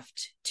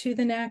draft to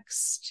the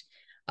next,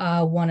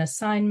 one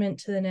assignment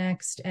to the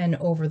next, and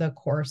over the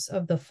course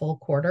of the full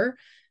quarter?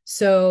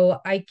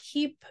 So I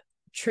keep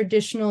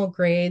traditional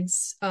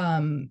grades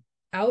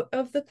out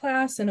of the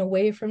class and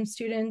away from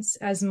students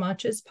as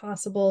much as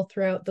possible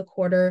throughout the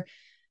quarter.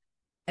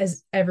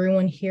 As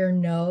everyone here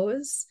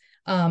knows,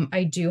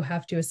 I do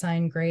have to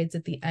assign grades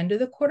at the end of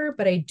the quarter,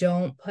 but I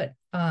don't put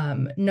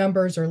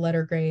numbers or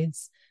letter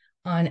grades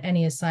on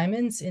any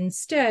assignments.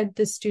 Instead,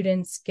 the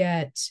students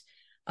get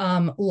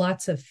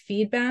lots of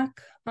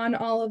feedback on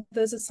all of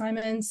those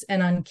assignments,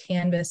 and on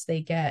Canvas, they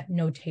get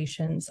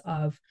notations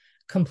of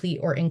complete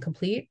or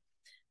incomplete.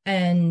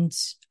 And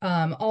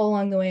all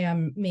along the way,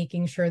 I'm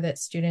making sure that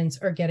students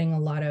are getting a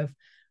lot of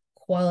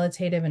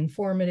qualitative and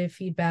formative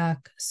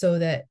feedback so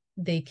that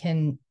they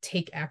can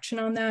take action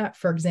on that.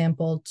 For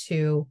example,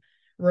 to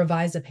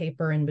revise a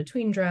paper in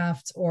between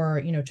drafts,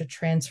 or to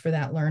transfer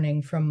that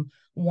learning from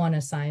one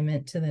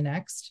assignment to the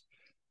next.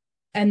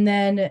 And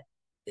then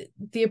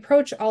the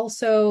approach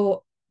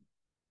also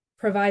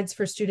provides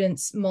for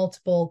students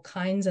multiple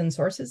kinds and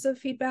sources of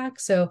feedback.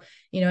 So,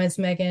 as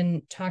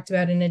Meaghan talked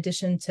about, in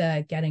addition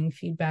to getting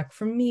feedback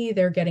from me,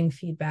 they're getting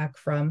feedback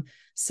from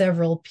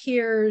several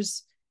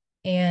peers,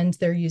 and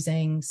they're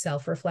using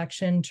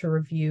self-reflection to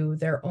review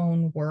their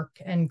own work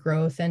and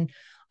growth. And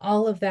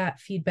all of that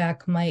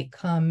feedback might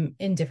come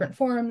in different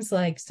forms,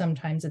 like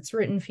sometimes it's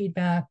written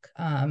feedback,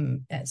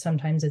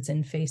 sometimes it's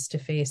in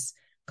face-to-face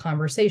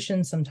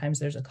conversations, sometimes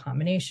there's a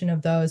combination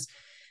of those.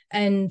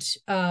 And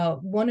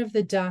one of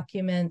the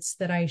documents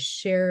that I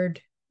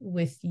shared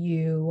with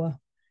you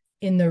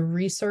in the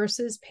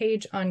resources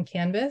page on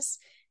Canvas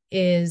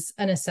is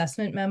an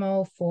assessment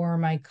memo for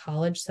my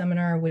college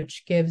seminar,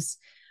 which gives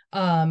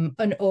an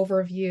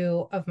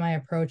overview of my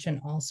approach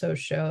and also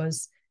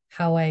shows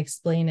how I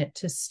explain it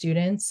to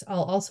students.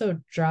 I'll also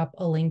drop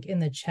a link in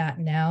the chat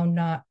now,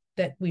 not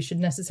that we should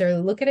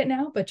necessarily look at it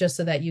now, but just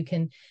so that you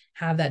can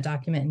have that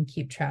document and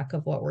keep track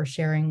of what we're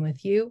sharing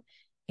with you.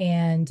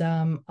 And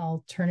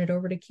I'll turn it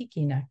over to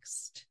Kiki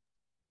next.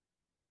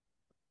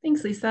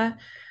 Thanks, Lisa.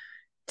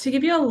 To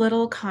give you a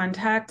little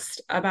context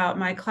about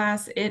my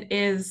class, it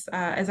is,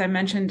 as I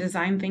mentioned,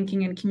 design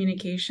thinking and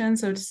communication.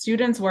 So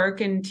students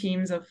work in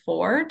teams of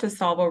 4 to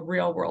solve a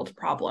real world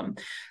problem.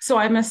 So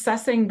I'm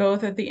assessing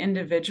both at the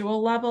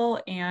individual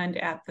level and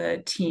at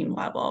the team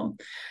level.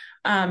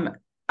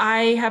 I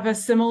have a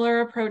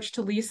similar approach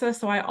to Lisa,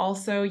 so I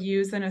also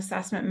use an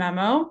assessment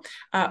memo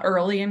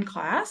early in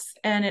class,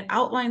 and it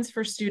outlines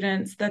for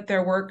students that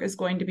their work is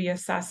going to be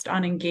assessed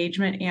on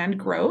engagement and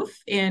growth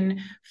in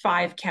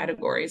 5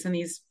 categories, and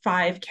these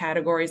 5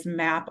 categories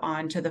map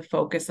onto the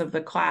focus of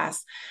the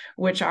class,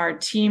 which are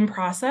team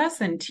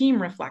process and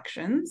team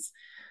reflections,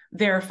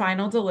 their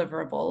final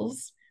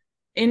deliverables,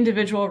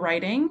 individual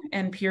writing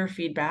and peer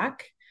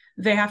feedback.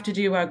 They have to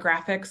do a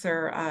graphics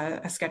or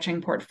a sketching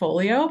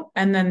portfolio,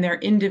 and then their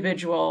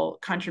individual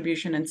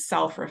contribution and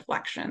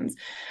self-reflections.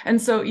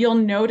 And so you'll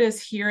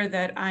notice here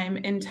that I'm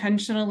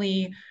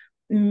intentionally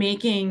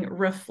making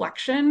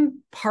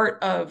reflection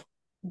part of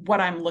what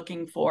I'm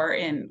looking for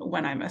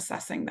when I'm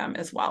assessing them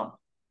as well.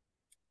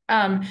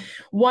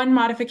 One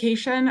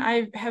modification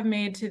I have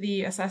made to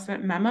the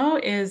assessment memo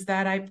is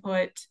that I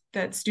put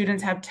that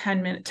students have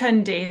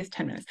 10 days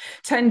to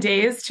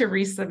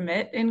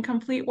resubmit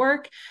incomplete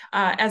work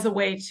as a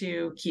way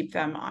to keep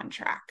them on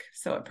track.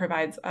 So it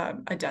provides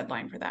a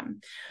deadline for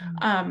them.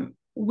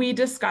 We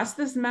discussed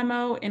this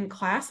memo in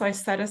class, so I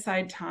set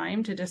aside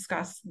time to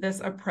discuss this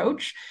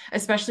approach,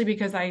 especially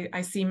because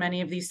I see many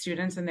of these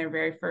students in their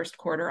very first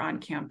quarter on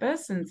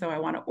campus, and so I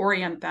want to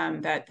orient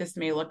them that this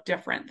may look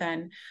different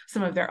than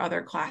some of their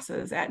other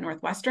classes at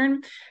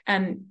Northwestern,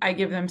 and I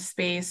give them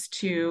space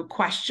to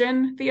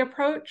question the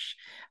approach,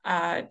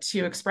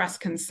 to express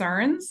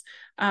concerns,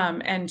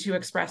 and to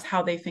express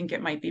how they think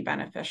it might be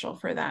beneficial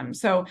for them.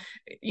 So,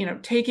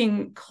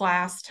 taking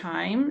class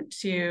time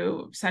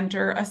to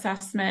center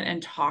assessment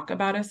and talk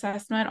about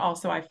assessment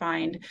also, I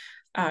find,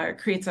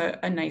 creates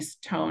a nice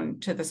tone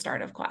to the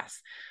start of class.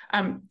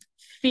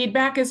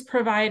 Feedback is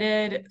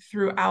provided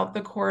throughout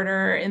the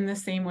quarter in the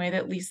same way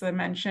that Lisa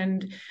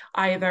mentioned,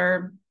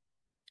 either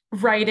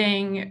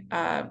writing,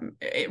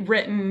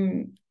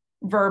 written,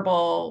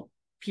 verbal,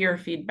 peer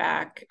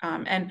feedback.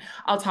 And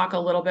I'll talk a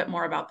little bit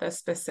more about the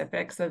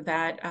specifics of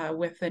that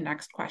with the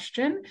next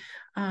question.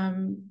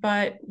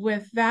 But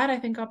with that, I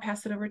think I'll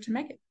pass it over to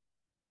Meaghan.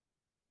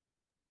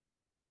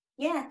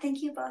 Yeah,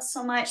 thank you both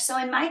so much. So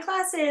in my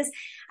classes,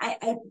 I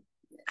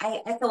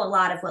echo a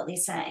lot of what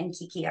Lisa and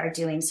Kiki are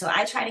doing. So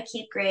I try to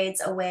keep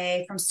grades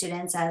away from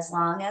students as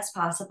long as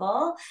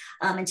possible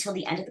until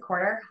the end of the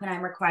quarter when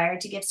I'm required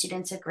to give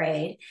students a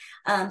grade.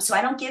 So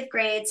I don't give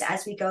grades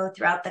as we go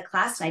throughout the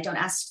class, and I don't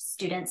ask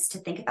students to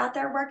think about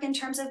their work in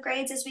terms of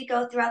grades as we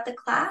go throughout the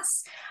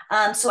class.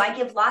 So I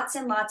give lots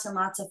and lots and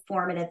lots of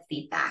formative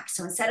feedback.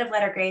 So instead of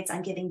letter grades,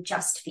 I'm giving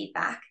just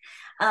feedback.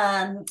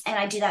 And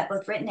I do that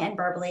both written and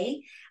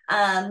verbally.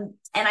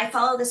 And I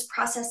follow this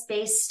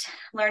process-based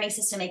learning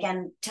system,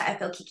 again, to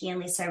echo Kiki and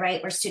Lisa,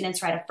 right, where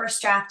students write a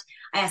first draft.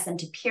 I ask them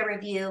to peer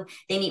review.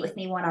 They meet with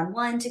me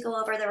one-on-one to go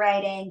over the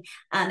writing.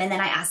 And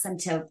then I ask them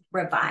to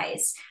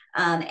revise.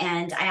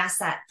 And I ask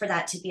for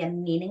that to be a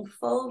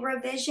meaningful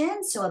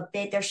revision. So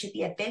there should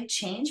be a big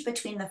change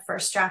between the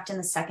first draft and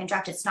the second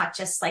draft. It's not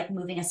just like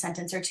moving a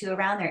sentence or 2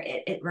 around there.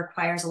 It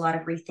requires a lot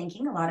of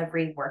rethinking, a lot of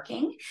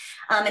reworking.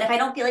 And if I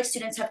don't feel like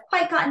students have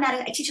quite gotten that,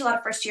 I teach a lot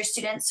of first-year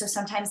students, so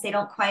sometimes they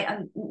don't quite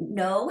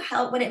know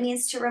what it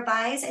means to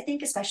revise, I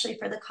think, especially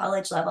for the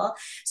college level.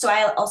 So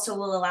I also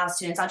will allow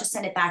students, I'll just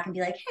send it back and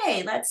be like,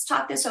 hey, let's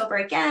talk this over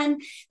again.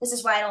 This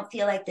is why I don't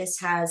feel like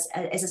this is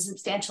a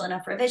substantial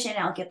enough revision.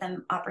 I'll give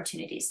them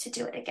opportunities to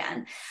do it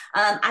again.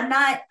 I'm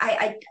not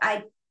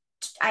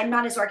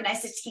as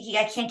organized as Kiki.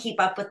 I can't keep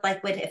up with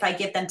if I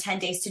give them 10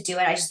 days to do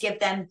it. I just give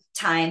them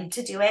time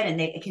to do it,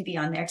 and it can be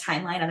on their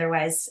timeline.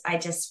 Otherwise, I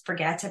just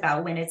forget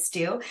about when it's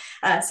due.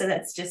 So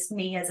that's just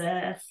me as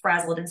a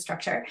frazzled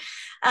instructor.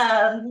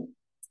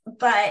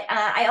 But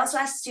I also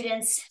ask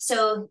students,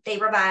 so they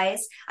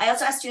revise. I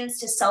also ask students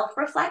to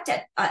self-reflect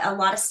at a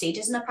lot of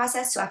stages in the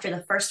process. So after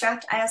the first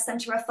draft, I ask them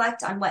to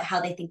reflect on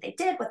how they think they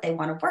did, what they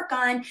want to work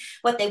on,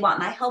 what they want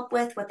my help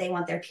with, what they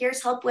want their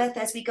peers' help with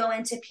as we go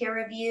into peer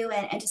review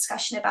and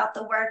discussion about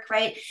the work,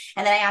 right?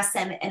 And then I ask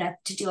them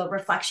to do a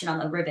reflection on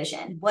the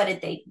revision.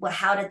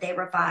 How did they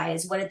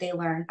revise? What did they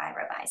learn by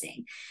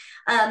revising?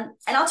 And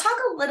I'll talk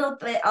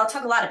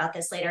a lot about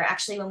this later,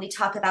 actually, when we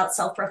talk about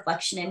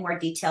self-reflection in more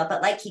detail.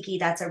 But like Kiki,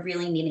 that's a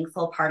really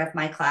meaningful part of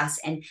my class,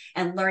 and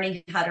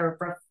learning how to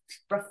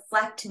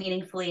reflect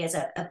meaningfully is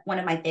one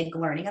of my big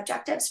learning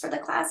objectives for the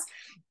class.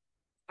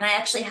 And I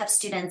actually have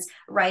students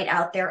write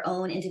out their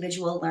own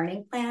individual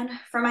learning plan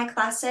for my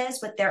classes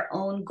with their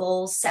own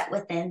goals set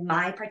within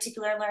my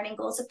particular learning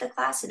goals of the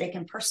class, so they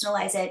can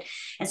personalize it.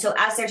 And so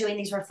as they're doing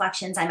these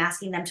reflections, I'm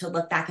asking them to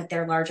look back at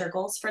their larger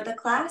goals for the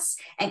class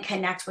and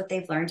connect what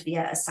they've learned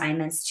via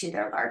assignments to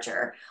their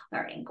larger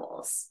learning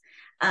goals.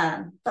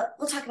 But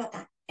we'll talk about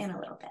that in a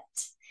little bit.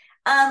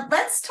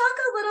 Let's talk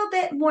a little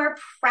bit more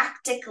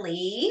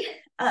practically.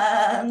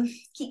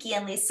 Kiki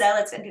and Lisa,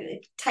 let's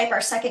type our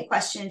second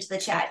question into the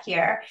chat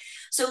here.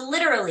 So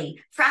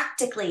literally,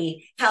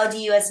 practically, how do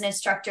you as an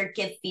instructor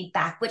give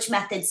feedback? Which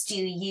methods do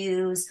you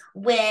use?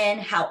 When?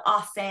 How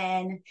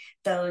often?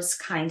 Those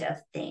kind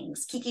of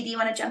things. Kiki, do you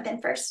want to jump in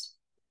first?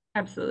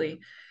 Absolutely.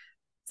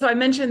 So I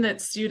mentioned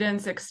that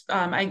students,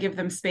 I give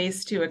them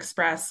space to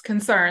express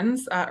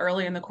concerns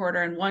early in the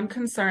quarter. And one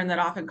concern that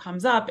often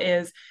comes up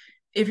is,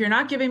 if you're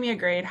not giving me a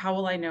grade, how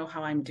will I know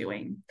how I'm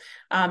doing?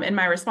 And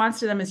my response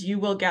to them is, you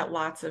will get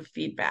lots of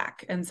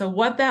feedback. And so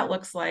what that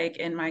looks like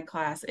in my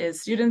class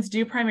is students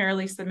do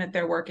primarily submit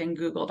their work in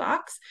Google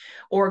Docs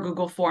or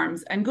Google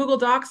Forms. And Google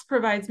Docs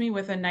provides me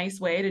with a nice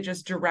way to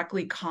just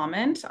directly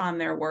comment on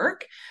their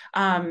work.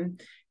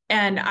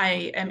 And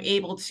I am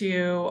able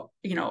to,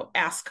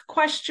 ask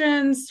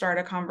questions, start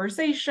a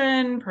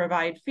conversation,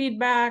 provide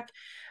feedback.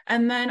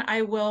 And then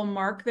I will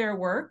mark their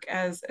work,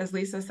 as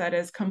Lisa said,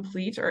 as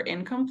complete or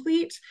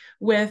incomplete,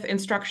 with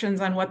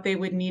instructions on what they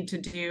would need to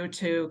do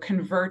to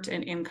convert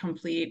an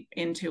incomplete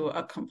into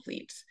a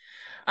complete.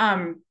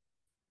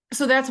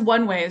 So that's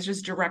one way, is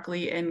just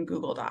directly in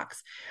Google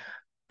Docs.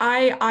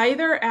 I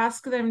either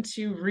ask them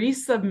to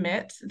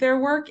resubmit their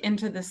work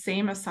into the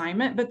same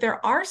assignment, but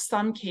there are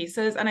some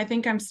cases, and I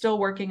think I'm still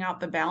working out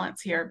the balance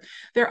here.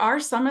 There are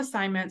some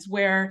assignments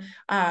where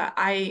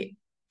I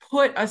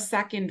put a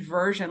second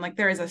version, like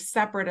there is a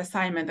separate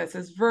assignment that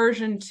says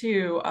version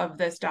 2 of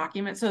this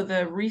document. So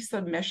the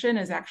resubmission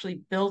is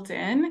actually built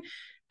in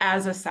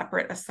as a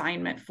separate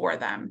assignment for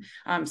them.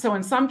 So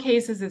in some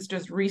cases, it's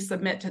just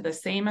resubmit to the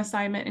same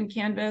assignment in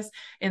Canvas.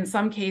 In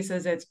some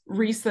cases, it's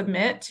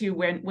resubmit to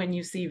when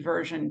you see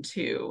version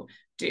 2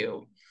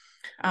 due.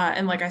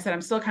 And like I said,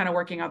 I'm still kind of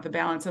working out the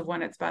balance of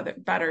when it's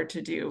better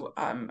to do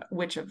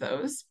which of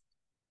those.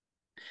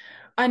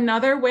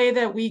 Another way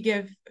that we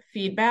give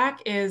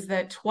feedback is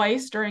that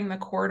twice during the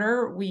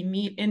quarter, we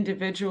meet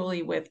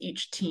individually with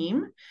each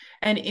team.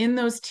 And in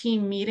those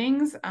team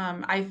meetings,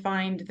 I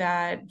find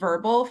that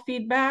verbal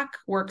feedback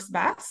works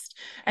best.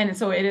 And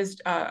so it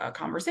is a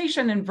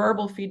conversation and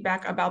verbal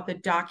feedback about the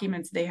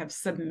documents they have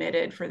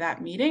submitted for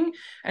that meeting.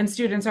 And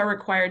students are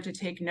required to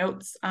take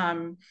notes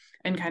and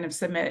kind of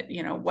submit,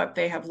 what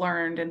they have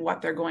learned and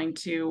what they're going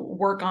to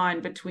work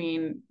on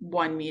between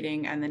one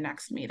meeting and the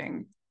next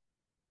meeting.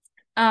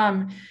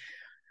 I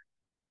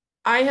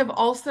have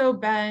also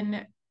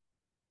been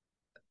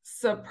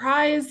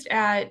surprised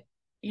at,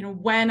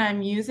 when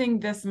I'm using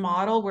this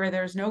model where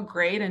there's no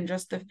grade and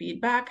just the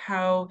feedback,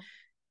 how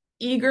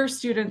eager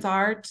students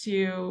are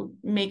to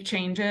make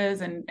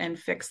changes and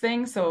fix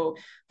things. So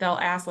they'll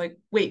ask, like,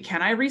 wait,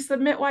 can I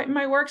resubmit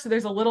my work? So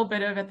there's a little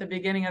bit of, at the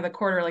beginning of the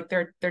quarter, like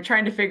they're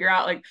trying to figure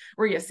out, like,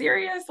 were you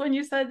serious when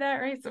you said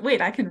that, right? So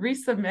wait, I can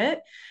resubmit.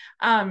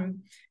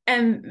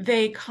 And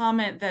they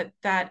comment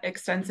that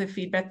extensive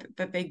feedback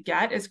that they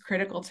get is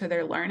critical to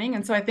their learning.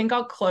 And so I think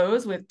I'll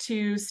close with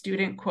 2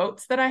 student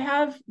quotes that I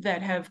have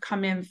that have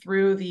come in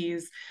through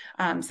these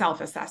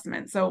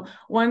self-assessments. So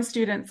one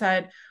student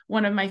said,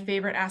 "One of my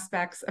favorite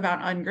aspects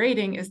about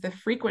ungrading is the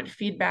frequent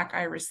feedback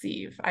I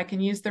receive. I can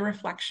use the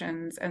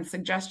reflections and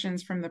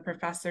suggestions from the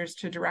professors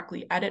to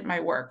directly edit my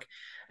work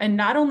and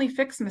not only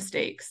fix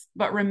mistakes,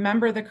 but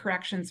remember the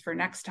corrections for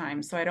next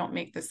time so I don't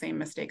make the same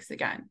mistakes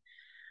again.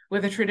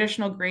 With a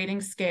traditional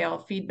grading scale,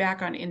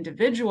 feedback on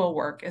individual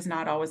work is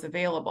not always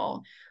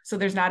available, so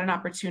there's not an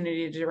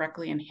opportunity to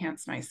directly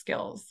enhance my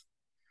skills."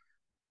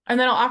 And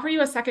then I'll offer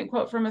you a second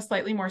quote from a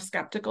slightly more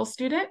skeptical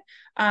student.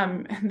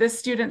 This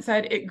student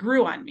said, "It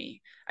grew on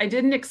me. I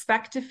didn't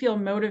expect to feel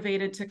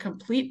motivated to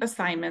complete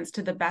assignments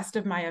to the best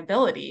of my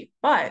ability,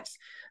 but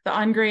the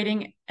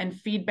ungrading and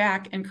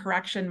feedback and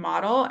correction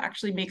model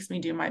actually makes me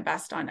do my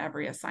best on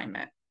every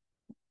assignment."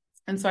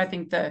 And so I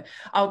think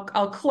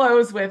I'll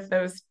close with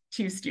those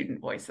 2 student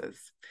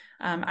voices.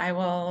 I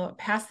will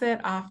pass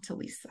it off to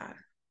Lisa.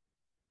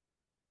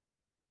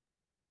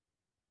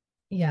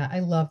 Yeah, I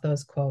love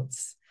those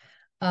quotes.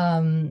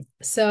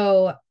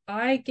 So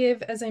I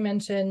give, as I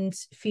mentioned,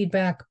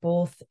 feedback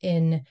both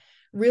in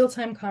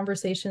real-time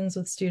conversations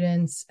with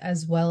students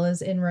as well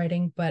as in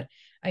writing, but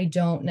I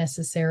don't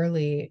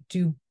necessarily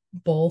do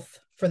both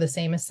for the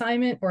same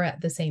assignment or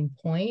at the same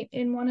point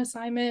in one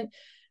assignment.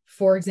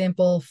 For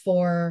example,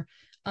 for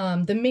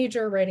the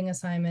major writing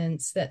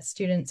assignments that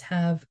students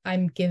have,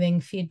 I'm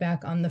giving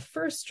feedback on the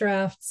first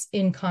drafts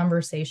in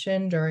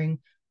conversation during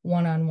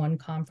one-on-one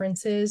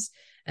conferences,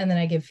 and then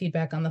I give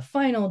feedback on the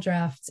final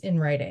drafts in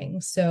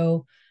writing.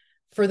 So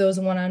for those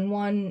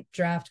one-on-one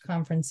draft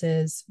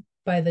conferences,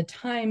 by the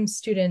time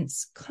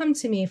students come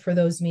to me for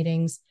those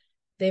meetings,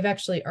 they've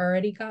actually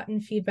already gotten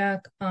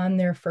feedback on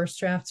their first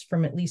drafts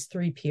from at least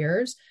 3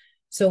 peers.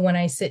 So when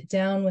I sit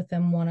down with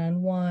them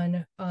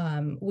one-on-one,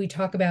 we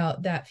talk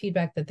about that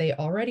feedback that they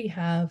already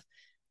have.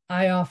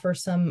 I offer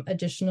some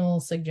additional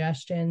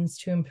suggestions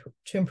to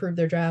improve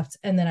their drafts,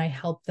 and then I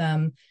help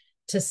them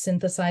to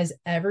synthesize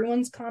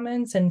everyone's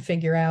comments and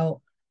figure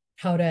out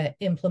how to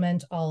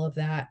implement all of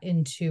that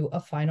into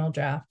a final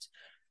draft.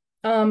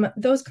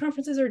 Those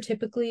conferences are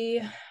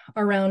typically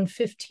around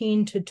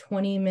 15 to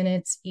 20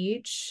 minutes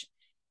each.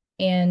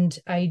 And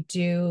I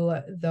do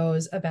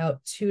those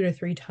about 2 to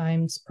 3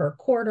 times per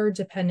quarter,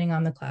 depending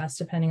on the class,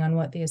 depending on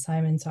what the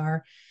assignments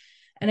are.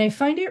 And I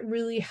find it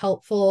really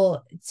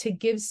helpful to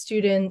give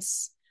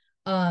students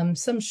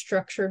some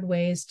structured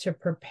ways to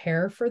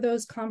prepare for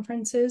those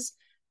conferences.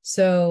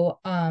 So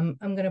I'm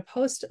going to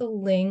post a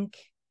link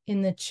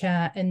in the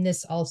chat, and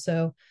this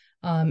also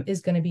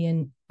is going to be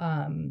in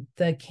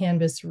the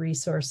Canvas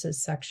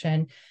resources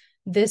section.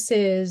 This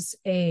is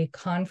a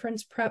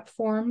conference prep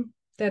form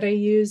that I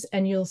use,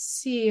 and you'll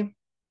see,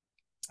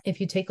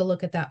 if you take a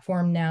look at that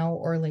form now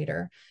or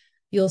later,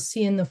 you'll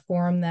see in the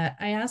form that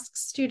I ask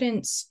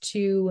students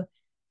to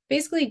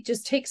basically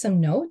just take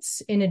some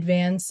notes in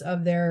advance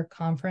of their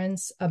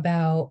conference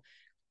about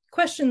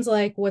questions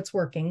like, what's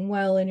working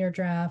well in your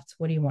draft?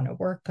 What do you want to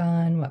work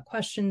on? What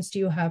questions do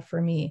you have for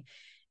me?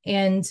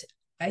 And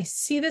I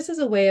see this as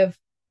a way of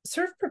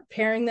sort of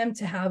preparing them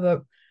to have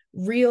a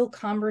real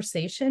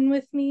conversation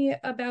with me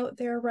about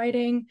their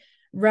writing,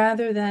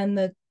 rather than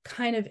the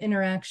kind of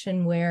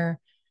interaction where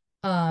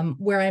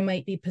I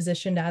might be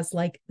positioned as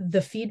like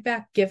the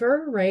feedback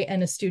giver, right?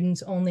 And a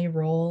student's only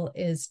role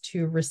is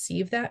to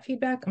receive that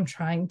feedback. I'm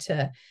trying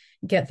to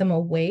get them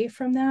away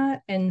from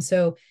that. And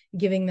so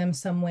giving them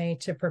some way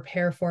to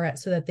prepare for it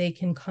so that they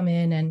can come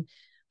in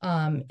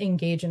and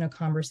engage in a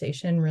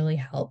conversation really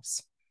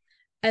helps.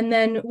 And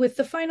then with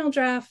the final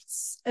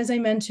drafts, as I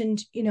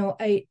mentioned,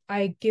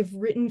 I give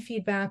written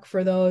feedback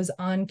for those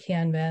on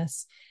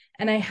Canvas,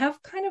 and I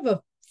have kind of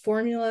a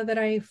formula that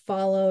I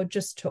follow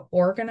just to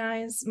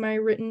organize my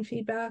written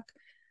feedback,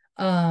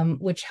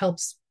 which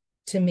helps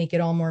to make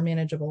it all more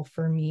manageable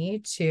for me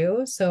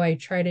too. So I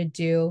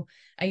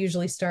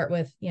usually start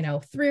with,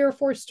 3 or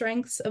 4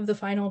 strengths of the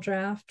final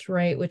draft,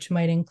 right? Which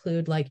might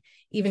include like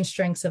even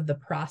strengths of the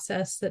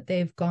process that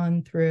they've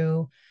gone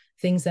through,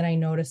 things that I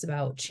notice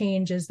about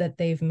changes that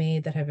they've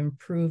made that have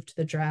improved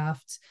the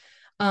draft.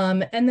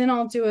 And then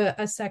I'll do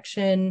a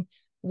section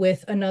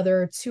with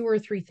another 2 or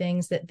 3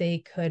 things that they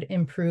could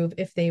improve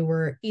if they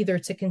were either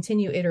to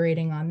continue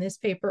iterating on this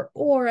paper,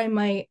 or I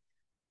might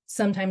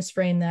sometimes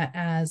frame that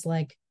as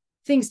like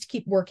things to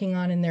keep working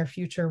on in their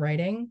future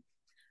writing.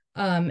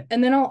 And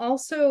then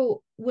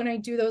when I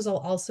do those, I'll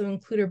also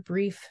include a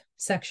brief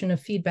section of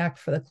feedback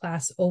for the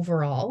class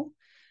overall.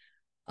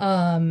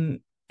 And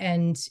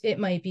it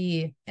might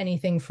be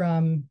anything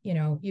from,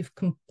 you've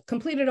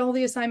completed all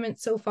the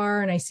assignments so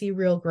far and I see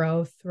real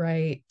growth,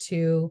 right,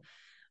 to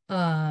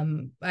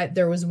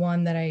there was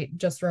one that I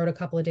just wrote a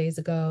couple of days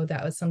ago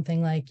that was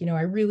something like,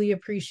 I really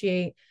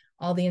appreciate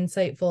all the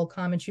insightful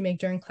comments you make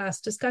during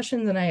class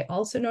discussions, and I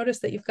also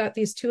noticed that you've got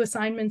these 2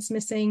 assignments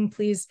missing.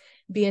 Please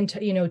be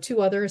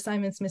 2 other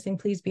assignments missing.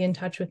 Please be in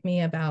touch with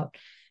me about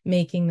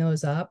making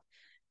those up.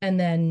 And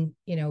then,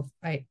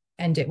 I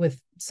end it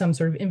with some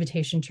sort of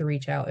invitation to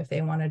reach out if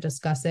they want to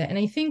discuss it. And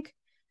I think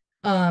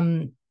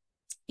I'm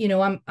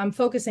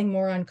focusing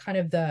more on kind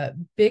of the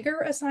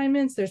bigger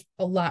assignments. There's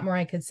a lot more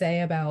I could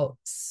say about,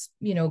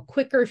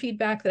 quicker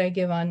feedback that I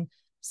give on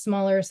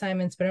smaller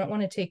assignments, but I don't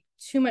want to take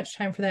too much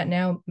time for that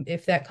now.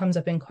 If that comes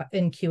up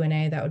in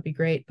Q&A, that would be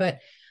great. But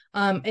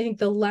I think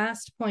the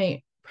last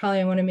point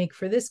probably I want to make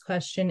for this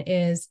question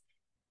is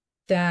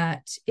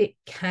that it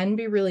can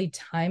be really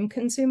time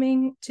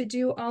consuming to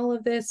do all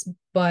of this,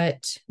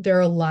 but there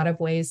are a lot of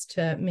ways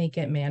to make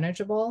it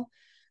manageable.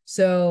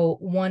 So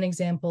one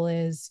example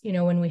is,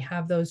 when we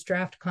have those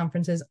draft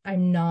conferences,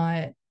 I'm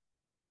not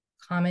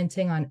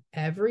commenting on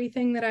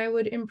everything that I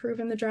would improve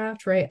in the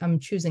draft, right? I'm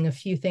choosing a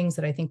few things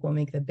that I think will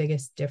make the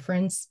biggest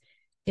difference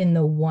in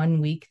the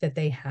 1 week that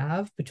they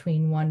have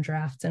between one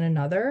draft and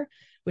another,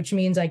 which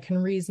means I can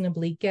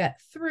reasonably get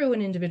through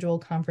an individual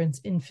conference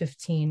in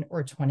 15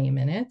 or 20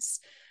 minutes.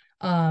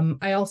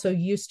 I also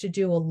used to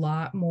do a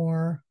lot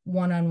more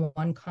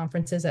one-on-one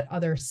conferences at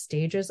other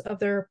stages of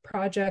their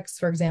projects.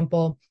 For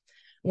example,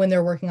 when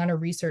they're working on a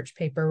research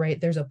paper,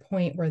 right, there's a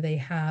point where they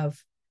have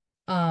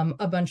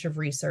a bunch of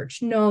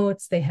research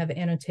notes, they have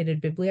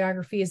annotated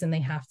bibliographies, and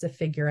they have to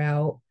figure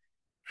out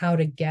how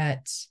to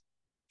get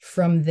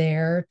from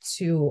there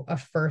to a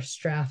first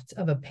draft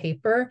of a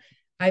paper.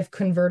 I've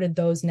converted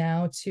those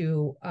now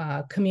to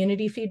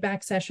community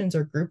feedback sessions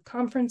or group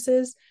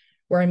conferences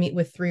where I meet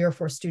with 3 or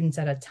 4 students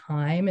at a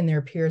time, and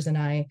their peers and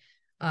I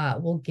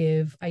will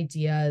give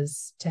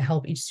ideas to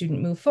help each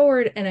student move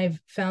forward. And I've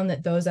found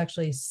that those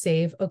actually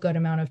save a good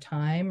amount of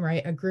time,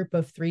 right? A group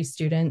of 3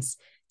 students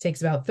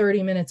takes about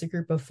 30 minutes, a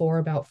group of 4,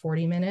 about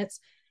 40 minutes.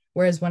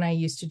 Whereas when I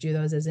used to do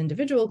those as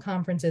individual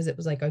conferences, it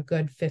was like a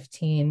good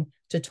 15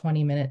 to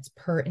 20 minutes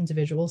per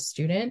individual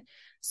student.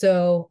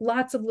 So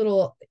lots of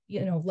little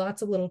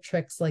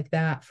tricks like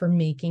that for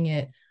making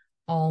it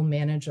all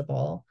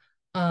manageable.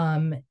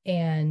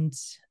 And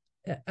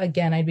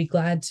again, I'd be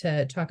glad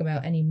to talk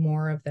about any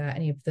more of that,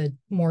 any of the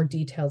more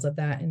details of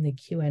that in the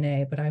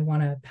Q&A, but I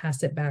want to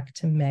pass it back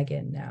to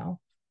Meaghan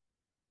now.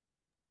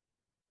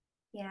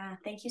 Yeah,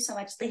 thank you so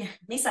much,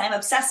 Lisa. I'm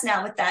obsessed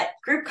now with that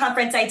group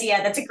conference idea.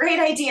 That's a great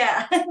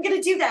idea. I'm going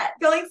to do that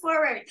going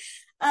forward.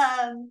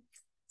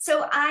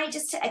 So I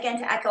just, again,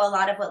 to echo a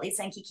lot of what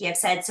Lisa and Kiki have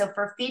said. So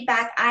for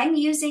feedback, I'm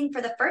using,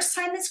 for the first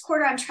time this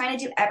quarter, I'm trying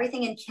to do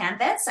everything in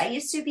Canvas. I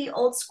used to be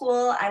old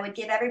school. I would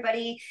give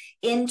everybody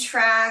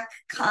in-track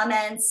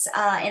comments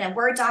in a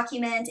Word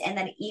document and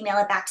then email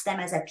it back to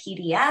them as a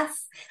PDF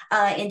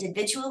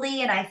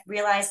individually. And I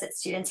realized that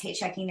students hate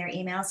checking their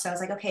emails. So I was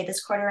like, okay,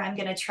 this quarter, I'm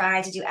going to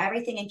try to do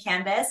everything in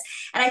Canvas.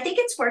 And I think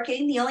it's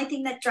working. The only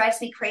thing that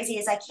drives me crazy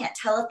is I can't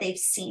tell if they've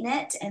seen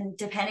it. And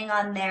depending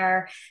on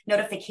their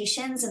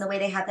notifications and the way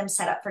they have them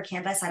set up for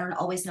Canvas, I don't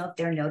always know if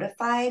they're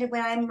notified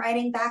when I'm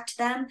writing back to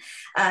them.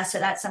 So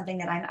that's something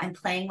that I'm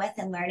playing with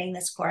and learning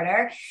this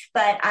quarter.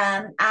 But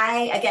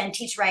I, again,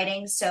 teach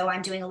writing. So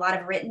I'm doing a lot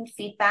of written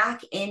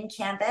feedback in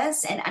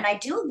Canvas. And I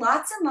do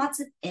lots and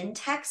lots of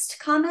in-text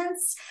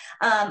comments.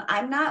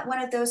 I'm not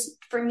one of those,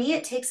 for me,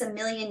 it takes a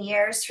million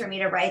years for me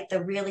to write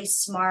the really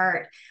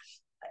smart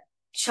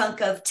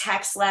chunk of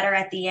text letter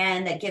at the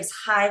end that gives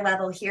high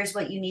level, here's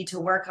what you need to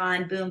work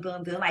on, boom,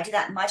 boom, boom. I do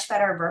that much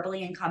better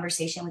verbally in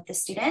conversation with the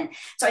student.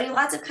 So I do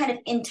lots of kind of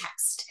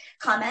in-text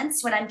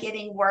comments when I'm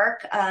giving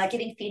work,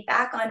 giving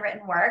feedback on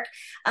written work.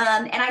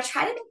 And I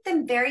try to make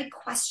them very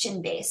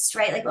question-based,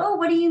 right? Like, oh,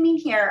 what do you mean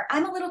here?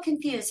 I'm a little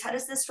confused. How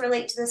does this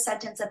relate to the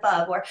sentence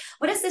above? Or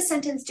what is this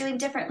sentence doing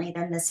differently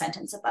than this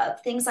sentence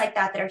above? Things like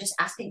that that are just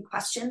asking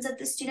questions of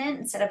the student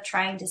instead of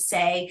trying to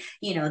say,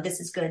 you know, this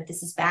is good,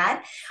 this is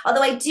bad.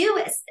 Although I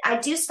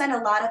do spend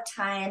a lot of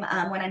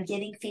time when I'm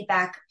giving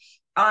feedback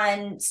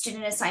on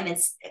student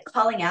assignments,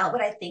 calling out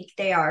what I think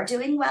they are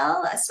doing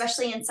well,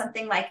 especially in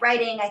something like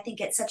writing. I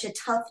think it's such a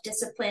tough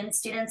discipline.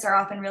 Students are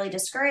often really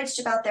discouraged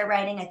about their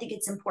writing. I think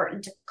it's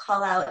important to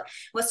call out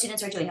what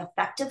students are doing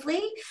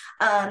effectively.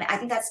 I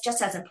think that's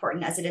just as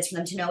important as it is for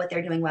them to know what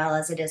they're doing well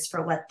as it is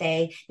for what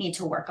they need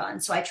to work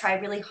on. So I try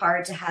really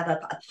hard to have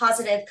a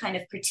positive kind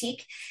of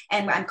critique,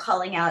 and I'm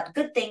calling out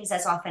good things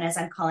as often as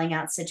I'm calling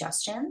out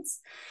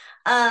suggestions.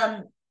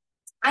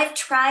 I've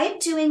tried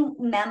doing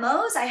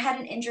memos. I had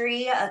an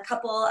injury a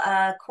couple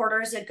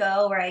quarters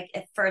ago where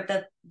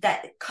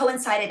that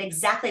coincided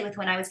exactly with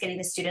when I was getting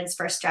the students'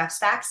 first drafts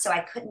back. So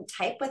I couldn't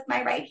type with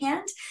my right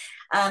hand.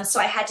 So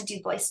I had to do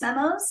voice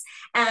memos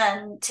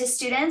to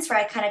students where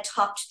I kind of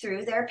talked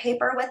through their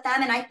paper with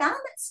them. And I found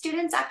that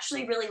students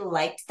actually really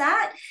liked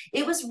that.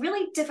 It was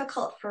really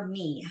difficult for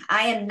me.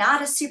 I am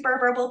not a super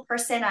verbal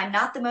person. I'm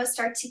not the most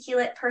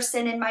articulate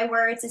person in my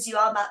words, as you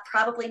all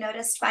probably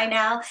noticed by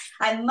now.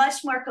 I'm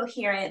much more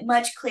coherent,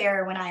 much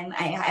clearer when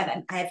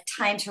I have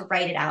time to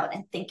write it out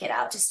and think it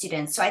out to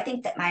students. So I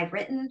think that my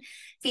written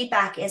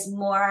feedback is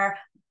more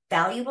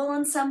valuable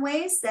in some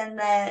ways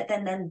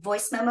than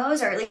voice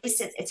memos, or at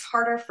least it's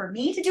harder for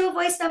me to do a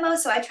voice memo.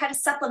 So I try to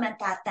supplement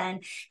that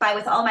then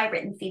with all my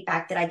written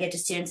feedback that I get to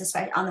students,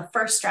 especially on the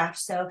first draft.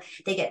 So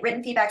they get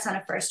written feedbacks on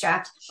a first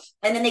draft,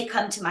 and then they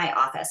come to my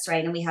office,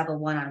 right? And we have a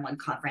one-on-one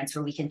conference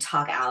where we can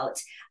talk out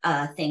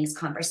things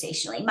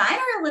conversationally. Mine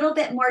are a little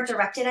bit more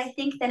directed, I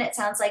think, than it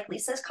sounds like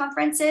Lisa's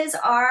conferences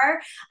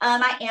are.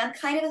 I am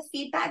kind of a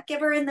feedback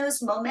giver in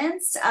those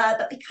moments,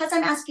 but because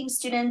I'm asking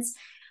students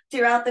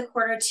throughout the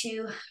quarter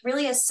to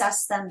really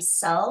assess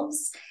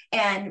themselves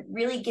and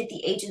really give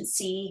the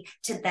agency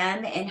to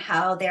them in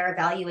how they're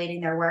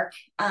evaluating their work.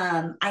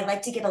 I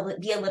like to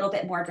be a little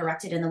bit more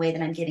directed in the way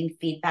that I'm getting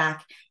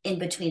feedback in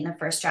between the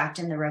first draft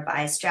and the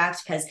revised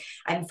draft, because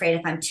I'm afraid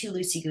if I'm too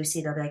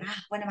loosey-goosey, they'll be like,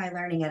 when am I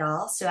learning at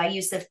all? So I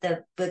use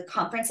the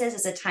conferences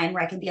as a time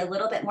where I can be a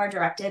little bit more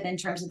directive in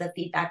terms of the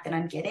feedback that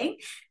I'm getting.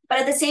 But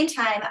at the same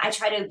time, I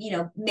try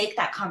to, make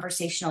that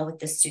conversational with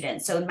the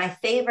students. So my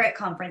favorite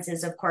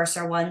conferences, of course,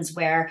 are ones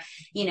where,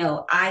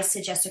 I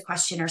suggest a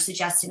question or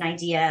suggest an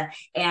idea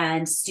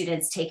and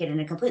students take it in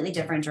a completely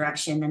different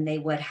direction than they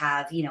would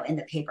have, in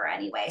the paper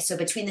anyway. So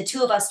between the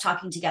two of us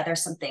talking together,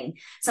 something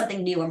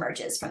new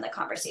emerges from the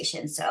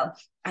conversation. So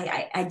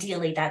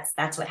ideally,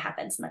 that's what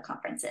happens in the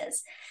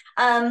conferences.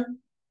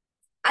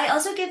 I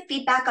also give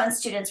feedback on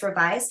students'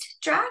 revised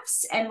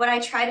drafts. And what I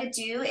try to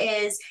do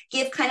is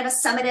give kind of a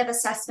summative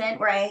assessment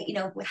where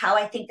how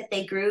I think that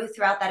they grew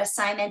throughout that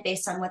assignment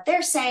based on what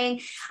they're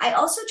saying. I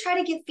also try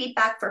to give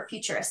feedback for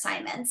future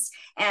assignments.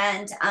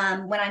 And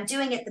when I'm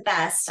doing it the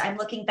best, I'm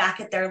looking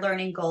back at their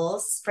learning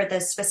goals for the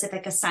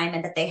specific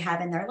assignment that they have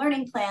in their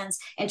learning plans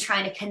and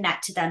trying to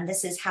connect to them.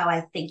 This is how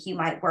I think you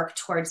might work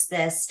towards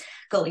this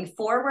going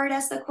forward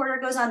as the quarter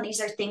goes on.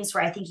 These are things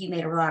where I think you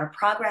made a lot of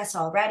progress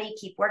already.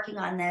 Keep working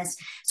on this.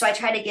 So I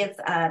try to give,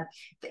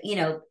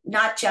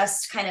 not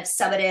just kind of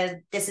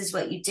summative, this is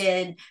what you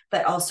did,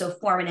 but also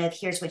formative,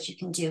 here's what you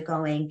can do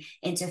going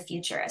into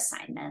future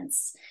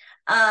assignments.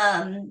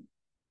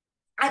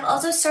 I've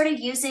also started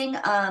using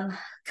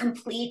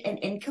complete and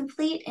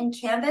incomplete in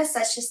Canvas.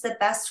 That's just the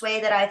best way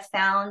that I've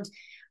found.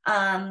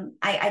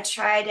 I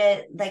try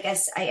to,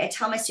 I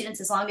tell my students,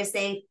 as long as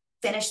they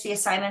finish the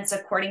assignments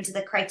according to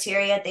the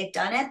criteria, they've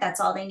done it. That's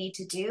all they need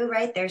to do,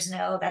 right?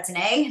 That's an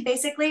A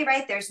basically,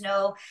 right? There's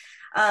no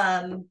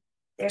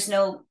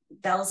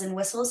bells and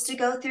whistles to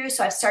go through.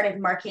 So I've started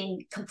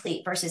marking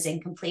complete versus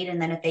incomplete. And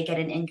then if they get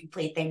an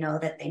incomplete, they know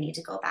that they need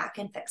to go back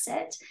and fix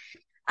it.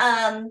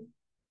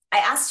 I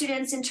ask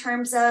students in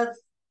terms of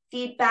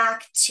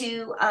feedback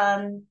to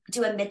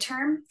do a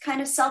midterm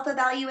kind of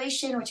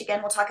self-evaluation, which again,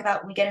 we'll talk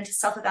about when we get into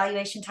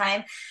self-evaluation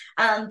time.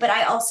 But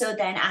I also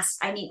then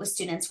I meet with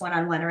students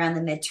one-on-one around the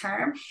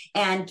midterm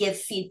and give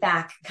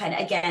feedback kind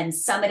of, again,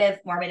 summative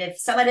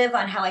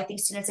on how I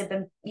think students have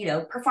been,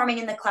 performing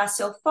in the class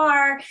so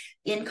far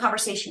in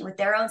conversation with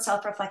their own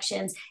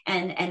self-reflections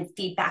and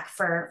feedback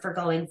for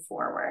going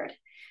forward.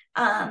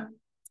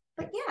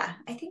 But yeah,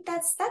 I think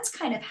that's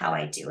kind of how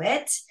I do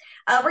it.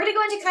 We're going to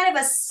go into kind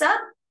of a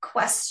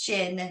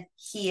question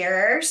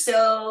here.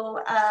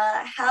 So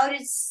how do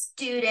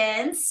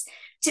students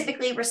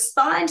typically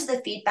respond to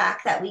the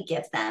feedback that we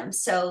give them?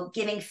 So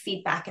giving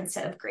feedback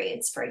instead of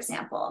grades, for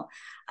example.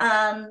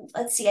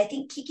 Let's see, I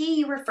think Kiki,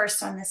 you were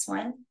first on this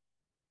one.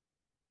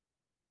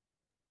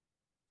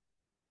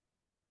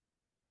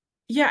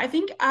 Yeah, I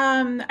think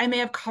I may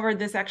have covered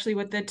this actually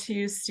with the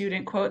 2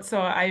 student quotes.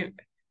 So I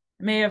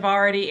may have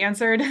already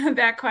answered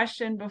that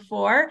question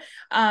before,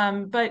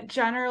 but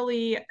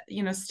generally,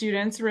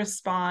 students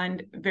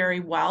respond very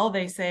well.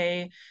 They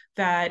say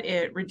that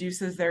it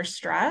reduces their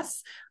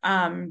stress.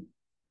 I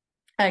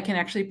can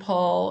actually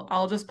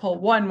I'll just pull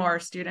one more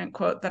student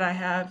quote that I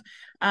have.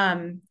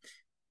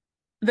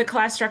 The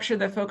class structure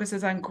that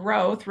focuses on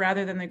growth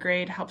rather than the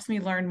grade helps me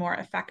learn more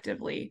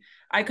effectively.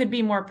 I could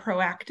be more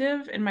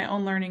proactive in my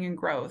own learning and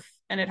growth,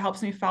 and it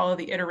helps me follow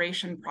the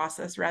iteration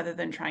process rather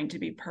than trying to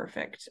be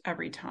perfect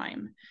every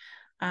time.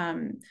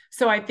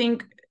 So I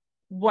think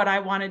what I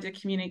wanted to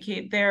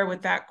communicate there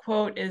with that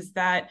quote is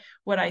that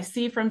what I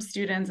see from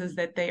students is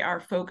that they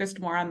are focused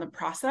more on the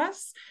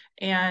process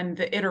and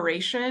the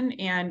iteration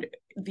and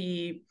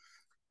the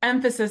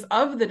emphasis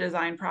of the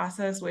design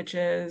process, which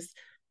is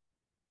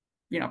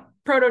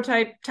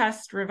prototype,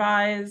 test,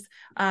 revise.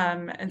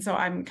 And so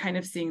I'm kind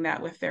of seeing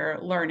that with their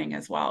learning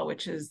as well,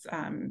 which is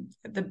in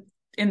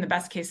the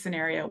best case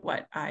scenario,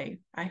 what I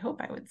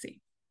hope I would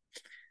see.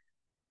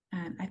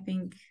 And I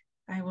think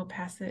I will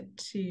pass it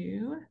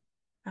to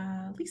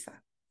Lisa.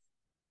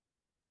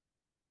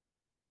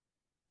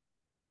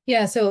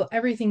 Yeah, so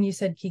everything you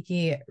said,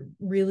 Kiki,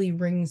 really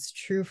rings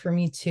true for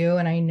me too.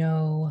 And I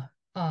know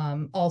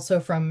also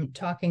from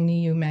talking to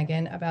you,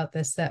 Meaghan, about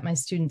this, that my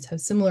students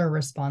have similar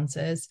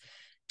responses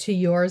to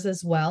yours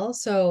as well.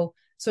 So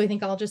I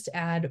think I'll just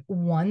add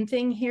one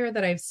thing here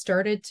that I've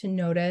started to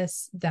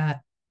notice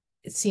that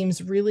it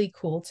seems really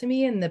cool to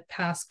me in the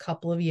past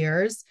couple of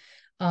years.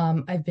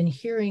 I've been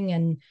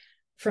hearing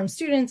from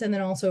students and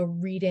then also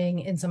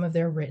reading in some of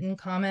their written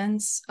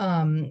comments.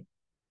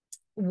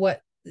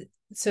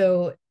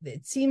 So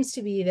it seems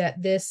to be that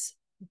this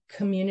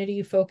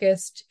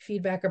community-focused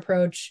feedback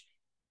approach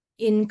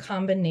in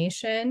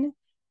combination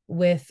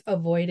with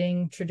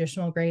avoiding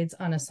traditional grades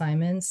on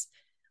assignments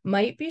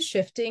might be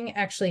shifting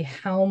actually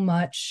how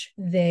much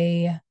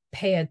they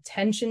pay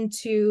attention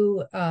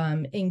to,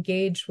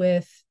 engage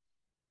with,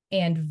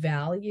 and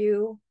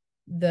value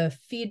the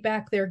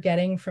feedback they're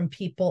getting from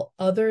people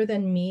other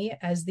than me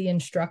as the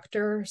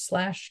instructor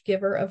 /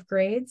 giver of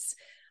grades.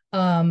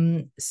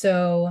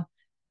 So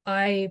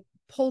I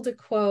pulled a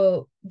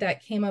quote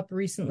that came up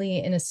recently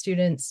in a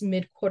student's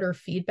mid-quarter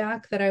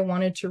feedback that I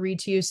wanted to read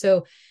to you.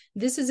 So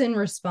this is in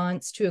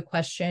response to a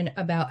question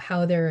about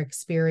how they're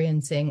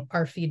experiencing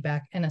our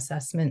feedback and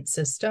assessment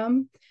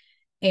system.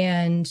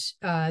 And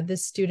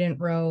this student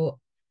wrote,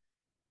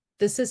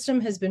 "The system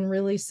has been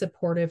really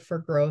supportive for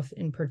growth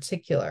in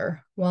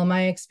particular. While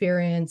my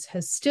experience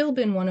has still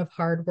been one of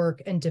hard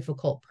work and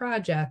difficult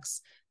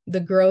projects, the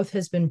growth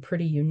has been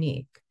pretty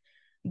unique.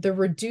 The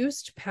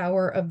reduced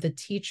power of the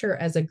teacher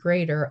as a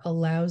grader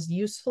allows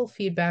useful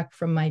feedback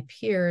from my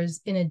peers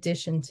in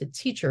addition to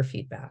teacher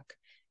feedback.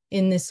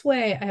 In this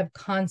way, I have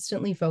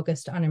constantly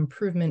focused on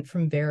improvement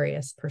from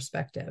various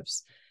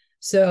perspectives."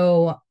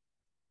 So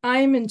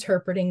I'm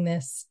interpreting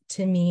this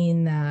to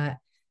mean that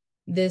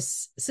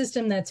this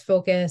system that's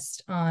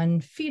focused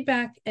on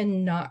feedback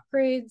and not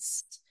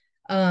grades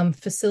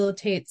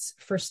facilitates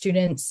for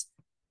students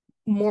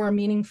more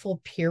meaningful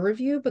peer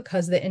review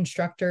because the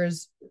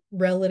instructor's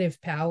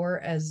relative power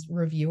as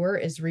reviewer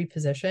is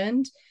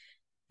repositioned.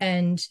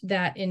 And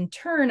that in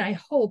turn, I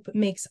hope,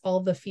 makes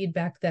all the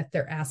feedback that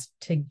they're asked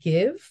to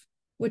give,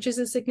 which is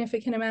a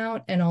significant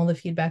amount, and all the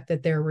feedback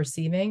that they're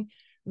receiving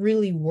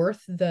really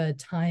worth the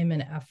time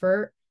and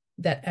effort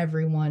that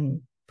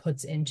everyone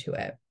puts into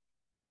it.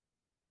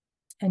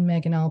 And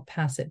Meaghan, I'll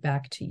pass it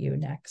back to you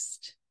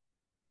next.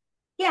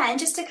 Yeah, and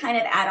just to kind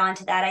of add on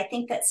to that, I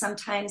think that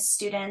sometimes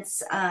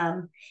students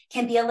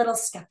can be a little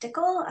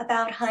skeptical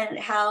about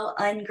how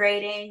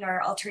ungrading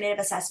or alternative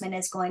assessment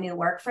is going to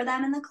work for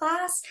them in the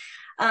class.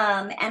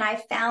 And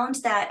I found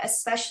that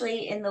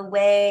especially in the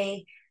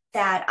way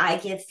that I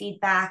give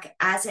feedback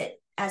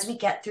as we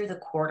get through the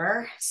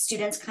quarter,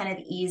 students kind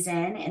of ease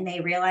in and they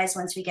realize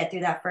once we get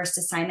through that first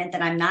assignment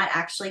that I'm not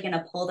actually going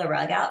to pull the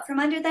rug out from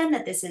under them,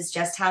 that this is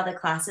just how the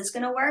class is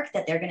going to work,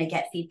 that they're going to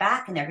get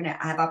feedback and they're going to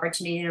have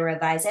opportunity to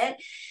revise it.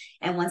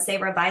 And once they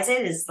revise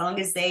it, as long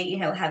as they,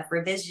 have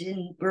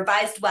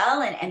revised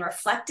well and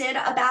reflected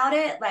about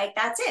it, like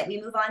that's it.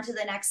 We move on to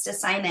the next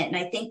assignment. And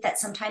I think that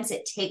sometimes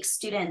it takes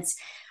students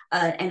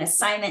an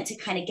assignment to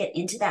kind of get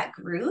into that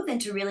groove and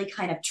to really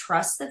kind of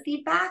trust the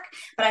feedback.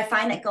 But I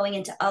find that going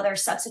into other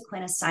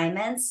subsequent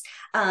assignments,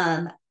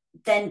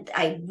 then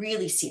I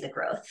really see the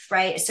growth,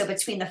 right? So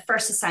between the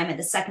first assignment,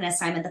 the second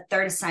assignment, the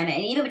third assignment,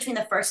 and even between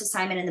the first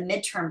assignment and the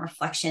midterm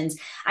reflections,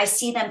 I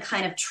see them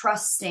kind of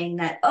trusting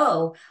that,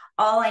 oh,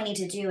 all I need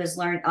to do is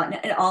learn,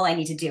 and all I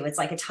need to do, it's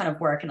like a ton of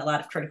work and a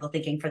lot of critical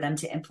thinking for them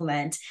to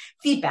implement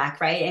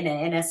feedback, right,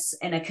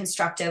 in a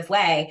constructive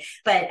way.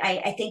 But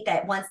I think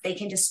that once they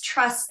can just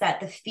trust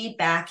that the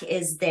feedback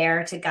is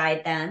there to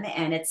guide them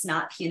and it's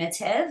not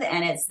punitive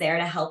and it's there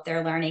to help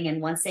their learning.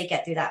 And once they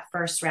get through that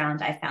first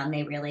round, I found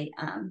they really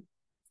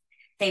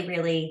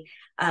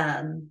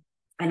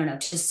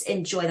just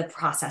enjoy the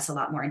process a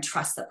lot more and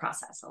trust the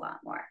process a lot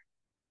more.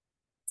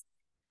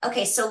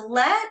 Okay, so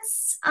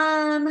let's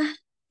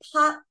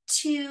pop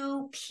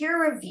to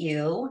peer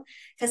review,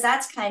 because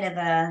that's kind of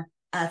a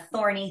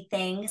thorny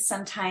thing.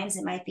 Sometimes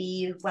it might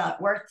be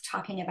worth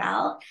talking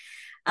about.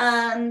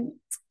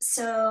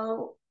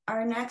 So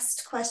our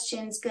next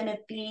question is going to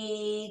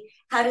be,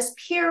 how does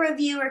peer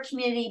review or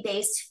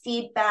community-based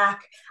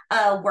feedback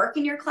work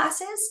in your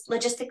classes,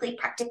 logistically,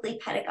 practically,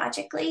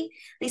 pedagogically?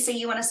 Lisa,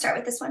 you want to start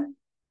with this one?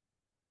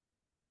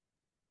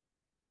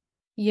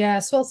 Yeah,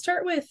 so I'll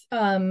start with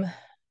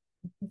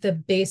the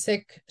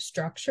basic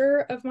structure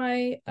of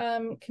my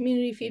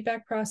community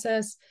feedback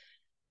process.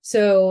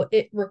 So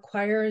it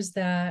requires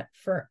that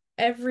for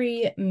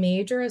every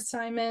major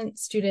assignment,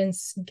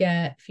 students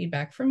get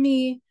feedback from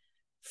me,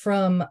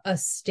 from a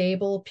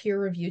stable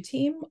peer review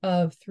team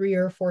of 3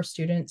 or 4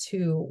 students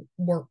who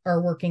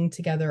are working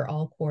together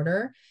all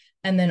quarter,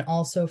 and then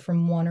also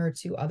from 1 or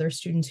 2 other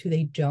students who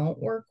they don't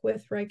work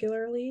with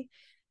regularly.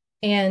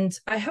 And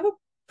I have a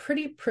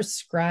pretty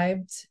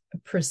prescribed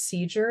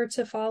procedure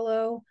to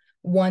follow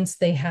once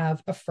they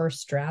have a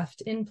first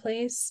draft in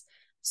place.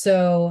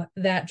 So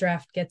that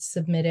draft gets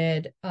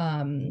submitted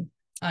on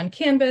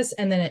Canvas,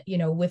 and then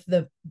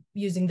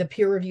using the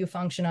peer review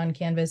function on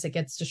Canvas, it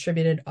gets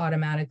distributed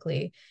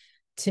automatically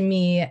to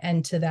me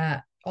and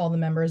to all the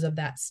members of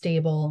that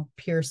stable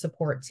peer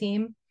support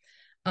team.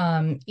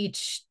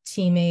 Each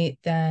teammate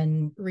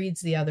then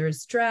reads the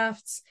other's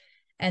drafts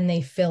and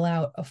they fill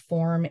out a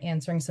form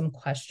answering some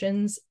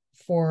questions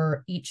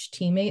for each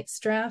teammate's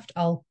draft.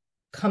 I'll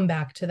come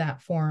back to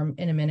that form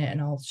in a minute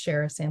and I'll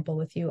share a sample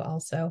with you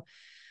also.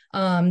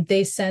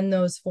 They send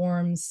those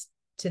forms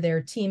to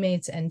their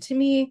teammates and to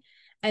me,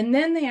 and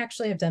then they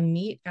actually have to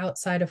meet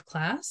outside of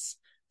class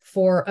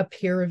for a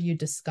peer review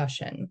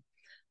discussion.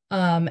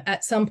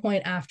 At some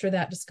point after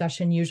that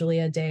discussion, usually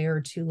a day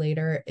or 2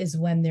 later, is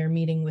when they're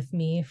meeting with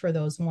me for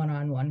those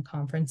one-on-one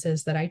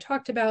conferences that I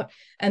talked about,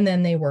 and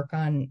then they work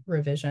on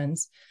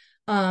revisions.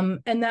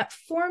 And that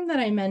form that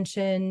I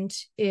mentioned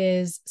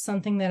is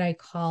something that I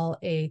call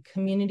a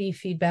community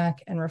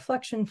feedback and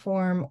reflection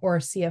form, or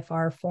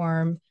CFR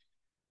form.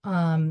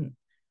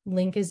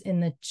 Link is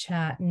in the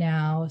chat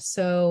now.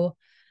 So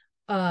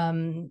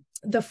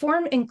the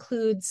form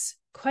includes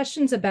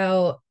questions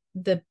about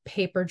the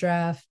paper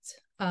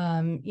draft,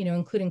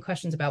 including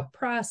questions about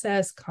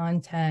process,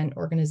 content,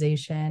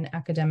 organization,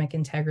 academic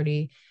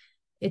integrity.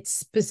 It's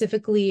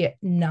specifically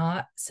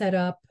not set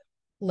up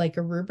like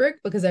a rubric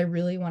because I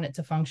really want it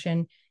to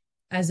function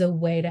as a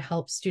way to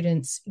help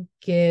students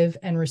give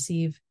and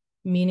receive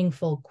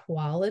meaningful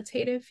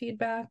qualitative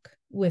feedback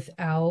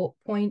without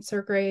points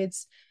or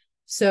grades.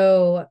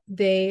 So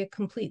they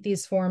complete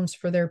these forms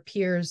for their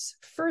peers'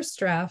 first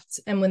drafts.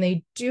 And when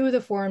they do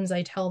the forms,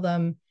 I tell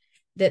them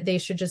that they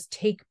should just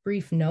take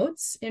brief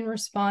notes in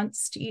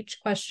response to each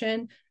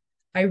question.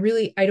 I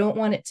don't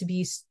want it to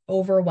be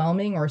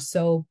overwhelming or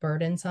so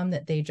burdensome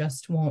that they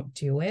just won't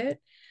do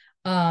it.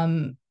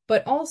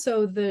 but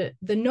also the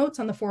notes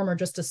on the form are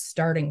just a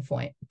starting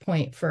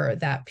point for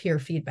that peer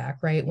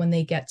feedback, right? When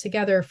they get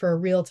together for a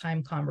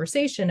real-time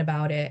conversation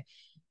about it,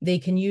 they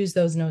can use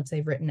those notes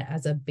they've written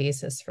as a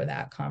basis for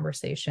that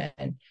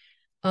conversation.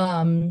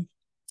 And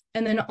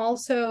then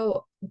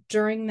also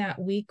during that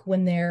week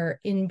when they're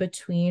in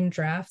between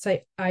drafts,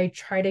 I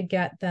try to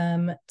get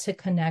them to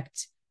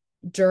connect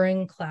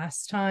during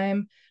class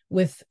time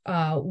with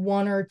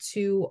one or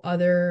two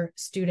other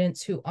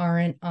students who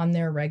aren't on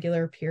their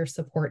regular peer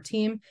support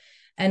team.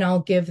 And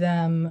I'll give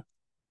them,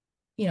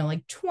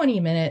 like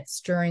 20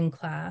 minutes during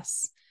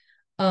class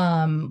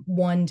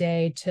one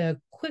day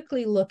to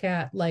quickly look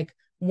at like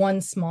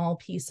one small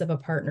piece of a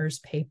partner's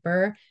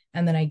paper.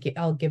 And then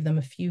I'll give them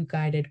a few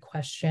guided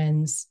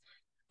questions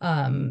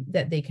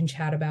that they can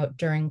chat about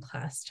during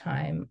class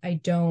time. I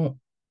don't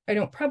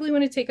probably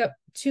want to take up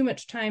too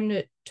much time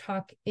to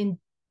talk in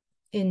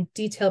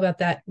detail about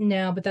that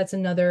now, but that's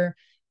another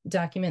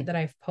document that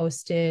I've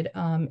posted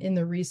in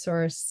the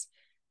resource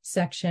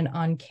section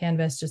on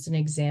Canvas, just an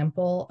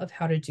example of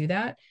how to do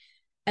that.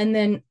 And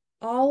then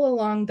all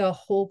along the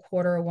whole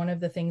quarter, one of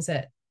the things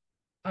that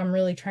I'm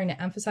really trying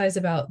to emphasize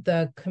about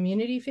the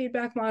community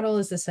feedback model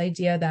is this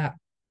idea that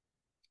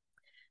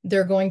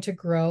they're going to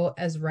grow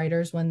as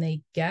writers when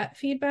they get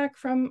feedback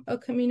from a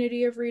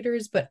community of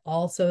readers, but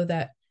also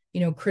that,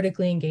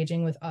 critically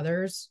engaging with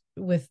others,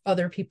 with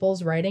other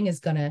people's writing is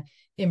going to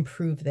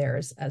improve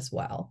theirs as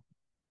well.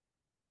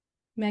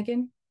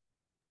 Meaghan?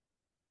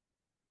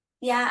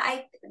 Yeah,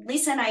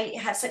 Lisa and I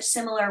have such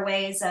similar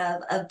ways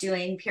of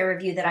doing peer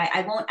review that I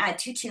won't add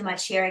too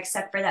much here,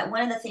 except for that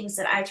one of the things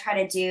that I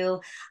try to do,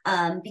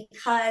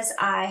 because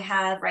I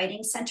have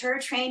writing center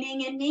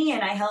training in me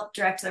and I help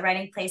direct the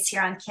writing place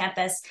here on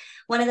campus.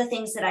 One of the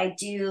things that I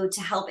do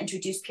to help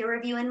introduce peer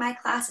review in my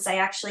class is I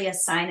actually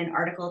assign an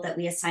article that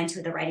we assign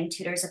to the writing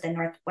tutors at the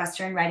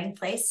Northwestern writing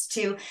place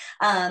to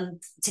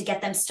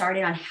get them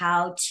started on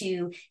how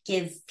to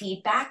give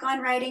feedback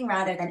on writing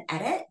rather than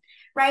edit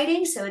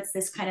writing. So it's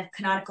this kind of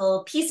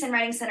canonical piece in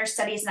writing center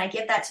studies. And I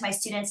give that to my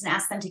students and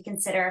ask them to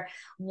consider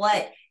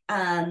what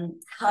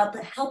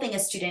helping a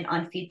student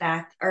on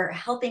feedback or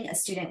helping a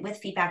student with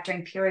feedback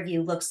during peer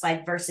review looks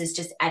like versus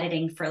just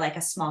editing for like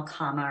a small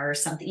comma or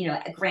something,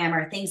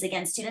 grammar things.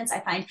 Again, students I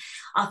find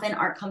often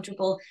aren't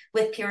comfortable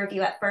with peer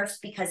review at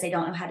first because they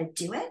don't know how to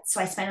do it. So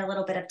I spend a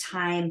little bit of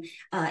time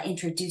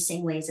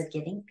introducing ways of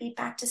giving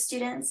feedback to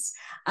students.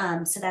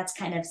 So that's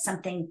kind of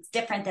something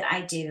different that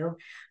I do.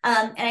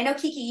 And I know,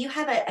 Kiki, you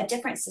have a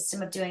different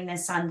system of doing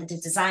this on the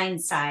design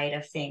side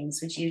of things.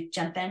 Would you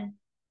jump in?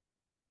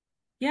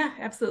 Yeah,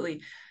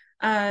 absolutely.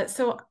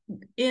 So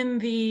in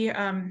the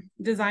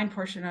design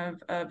portion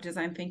of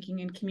design thinking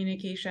and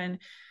communication,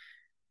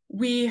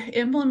 we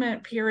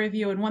implement peer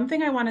review. And one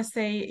thing I want to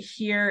say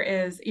here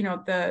is,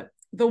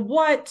 the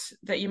what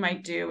that you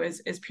might do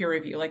is peer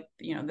review. Like,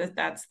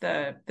 that's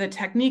the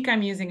technique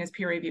I'm using is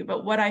peer review.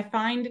 But what I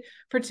find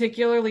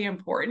particularly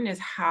important is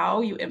how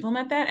you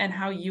implement that and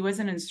how you as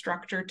an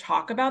instructor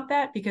talk about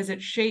that, because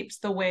it shapes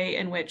the way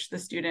in which the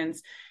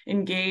students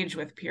engage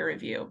with peer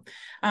review.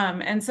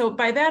 And so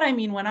by that, I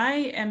mean, when I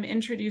am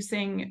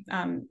introducing,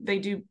 they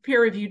do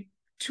peer review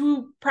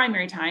two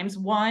primary times,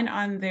 one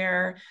on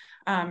their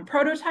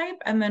prototype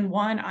and then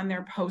one on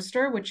their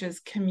poster, which is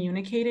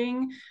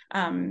communicating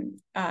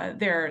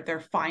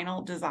their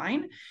final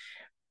design.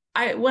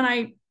 When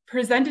I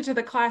present it to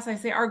the class, I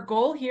say our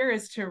goal here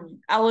is to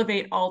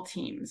elevate all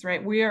teams,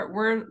 right? We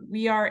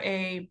are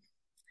a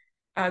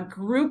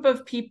group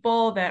of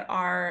people that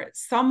are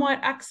somewhat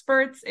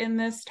experts in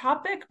this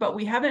topic, but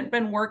we haven't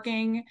been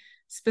working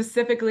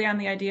specifically on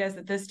the ideas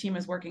that this team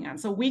is working on.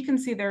 So we can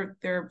see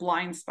their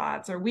blind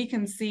spots, or we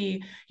can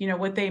see,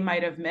 what they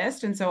might have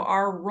missed. And so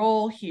our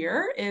role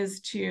here is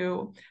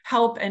to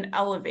help and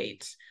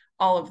elevate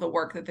all of the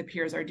work that the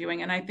peers are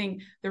doing. And I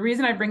think the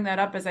reason I bring that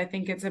up is I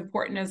think it's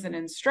important as an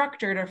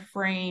instructor to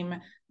frame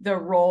the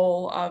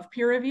role of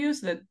peer review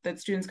so that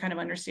students kind of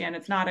understand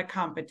it's not a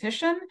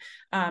competition,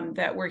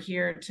 that we're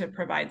here to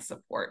provide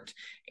support.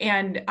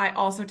 And I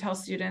also tell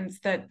students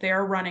that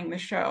they're running the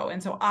show.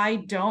 And so I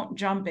don't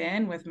jump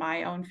in with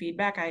my own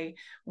feedback. I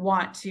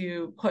want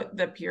to put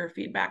the peer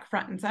feedback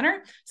front and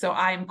center. So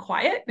I'm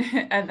quiet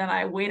and then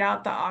I wait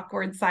out the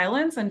awkward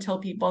silence until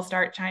people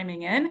start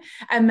chiming in.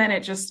 And then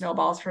it just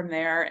snowballs from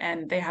there.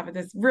 And they have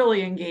this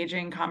really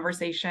engaging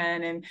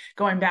conversation and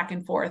going back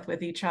and forth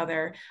with each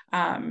other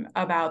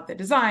about the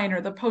design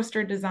or the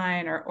poster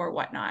design or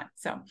whatnot.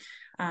 So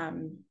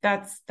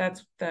that's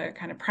the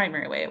kind of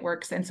primary way it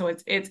works. And so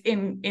it's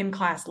in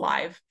class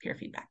live peer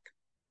feedback.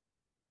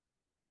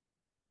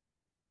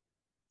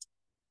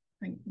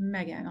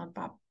 Meaghan, I'll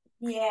pop.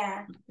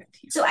 Yeah.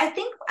 So I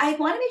think I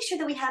want to make sure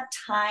that we have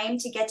time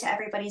to get to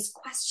everybody's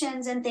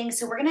questions and things.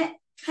 So we're going to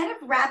kind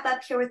of wrap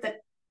up here with the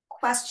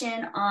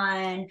question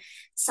on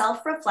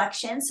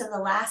self-reflection. So the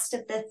last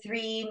of the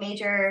three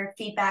major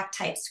feedback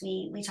types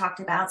we talked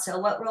about. So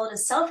what role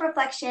does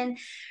self-reflection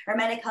or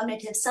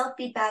metacognitive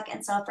self-feedback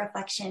and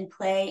self-reflection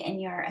play in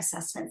your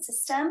assessment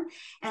system?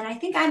 And I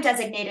think I'm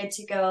designated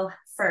to go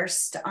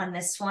first on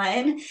this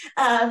one.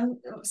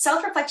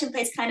 Self-reflection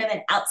plays kind of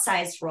an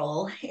outsized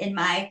role in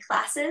my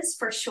classes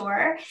for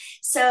sure.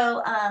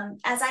 So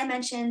as I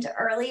mentioned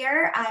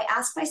earlier, I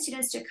ask my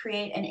students to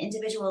create an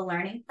individual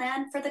learning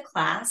plan for the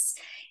class.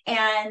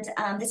 And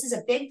this is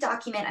a big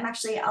document.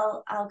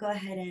 I'll go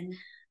ahead and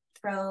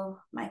throw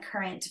my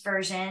current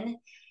version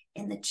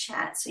in the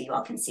chat so you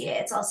all can see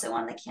it. It's also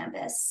on the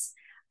Canvas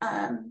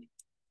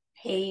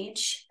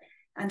page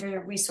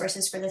under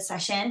resources for the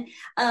session.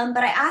 But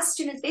I asked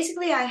students,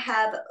 basically I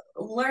have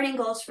learning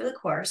goals for the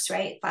course,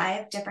 right?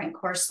 5 different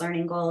course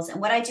learning goals.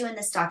 And what I do in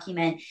this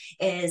document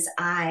is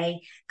I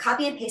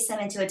copy and paste them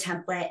into a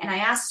template. And I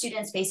ask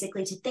students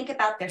basically to think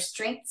about their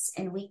strengths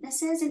and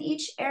weaknesses in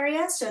each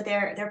area. So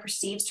their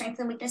perceived strengths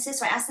and weaknesses.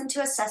 So I ask them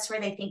to assess where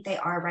they think they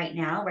are right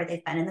now, where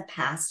they've been in the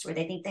past, where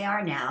they think they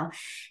are now,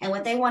 and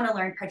what they want to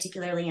learn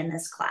particularly in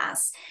this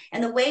class.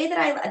 And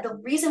the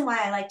reason why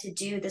I like to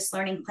do this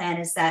learning plan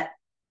is that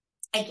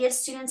I give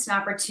students an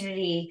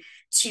opportunity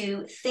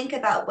to think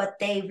about what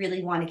they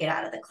really want to get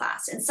out of the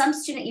class. And some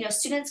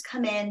students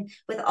come in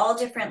with all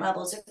different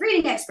levels of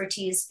reading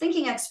expertise,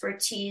 thinking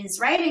expertise,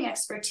 writing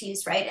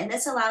expertise, right? And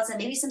this allows them,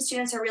 maybe some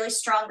students are really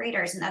strong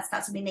readers and that's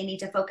not something they need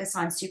to focus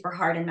on super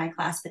hard in my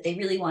class, but they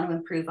really want to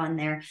improve on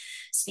their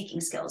speaking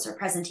skills or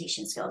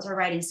presentation skills or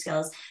writing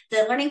skills.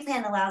 The learning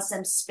plan allows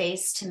them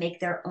space to make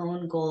their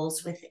own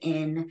goals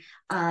within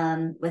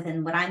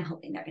what I'm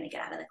hoping they're going to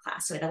get out of the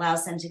class. So it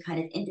allows them to kind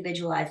of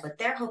individualize what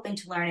they're hoping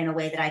to learn in a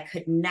way that I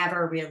could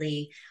never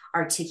really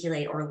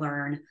articulate or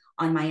learn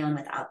on my own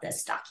without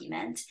this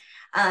document.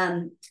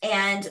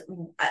 And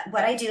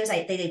what I do is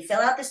they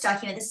fill out this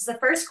document. This is the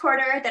first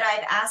quarter that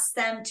I've asked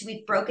them to,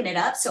 we've broken it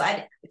up. So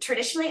I've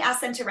traditionally asked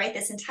them to write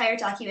this entire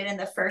document in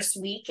the first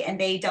week, and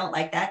they don't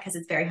like that because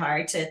it's very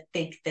hard to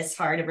think this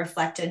hard and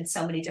reflect on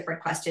so many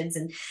different questions.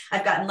 And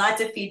I've gotten lots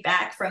of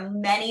feedback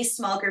from many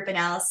small group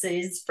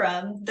analyses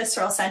from the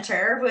Searle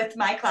Center with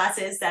my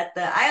classes that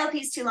the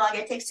ILP is too long.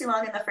 It takes too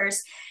long in the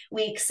first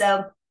week.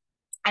 So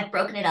I've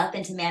broken it up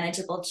into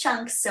manageable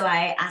chunks. So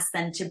I ask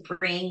them to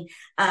bring,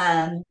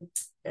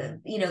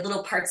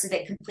 little parts of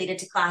it completed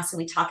to class, and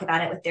we talk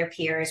about it with their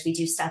peers. We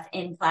do stuff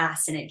in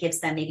class, and it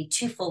gives them maybe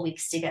 2 full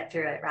weeks to get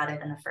through it rather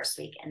than the first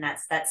week. And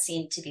that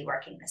seemed to be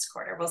working this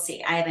quarter. We'll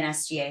see. I have an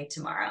SGA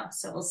tomorrow,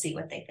 so we'll see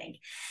what they think.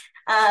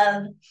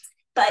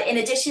 But in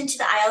addition to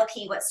the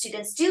ILP, what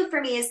students do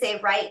for me is they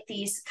write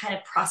these kind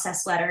of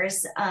process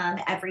letters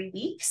every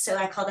week. So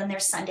I call them their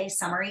Sunday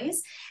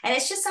summaries. And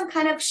it's just some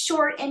kind of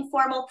short,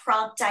 informal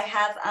prompt.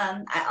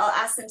 I'll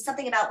ask them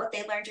something about what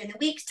they learned during the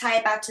week, tie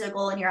it back to the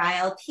goal in your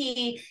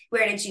ILP.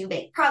 Where did you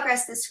make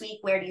progress this week?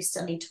 Where do you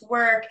still need to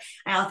work?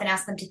 I often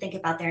ask them to think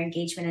about their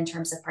engagement in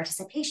terms of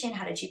participation.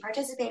 How did you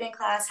participate in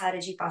class? How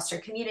did you foster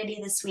community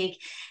this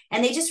week?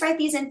 And they just write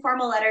these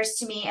informal letters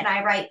to me, and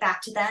I write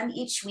back to them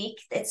each week.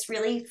 It's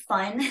really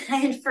fun.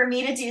 And for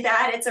me to do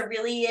that, it's a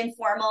really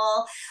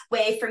informal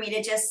way for me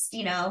to just,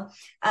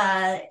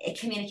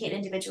 communicate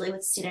individually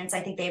with students.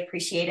 I think they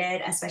appreciate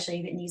it,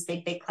 especially in these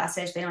big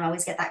classes. They don't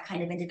always get that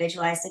kind of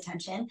individualized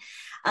attention.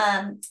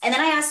 And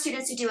then I ask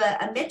students to do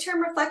a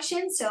midterm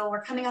reflection. So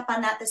we're coming up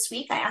on that this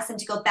week. I ask them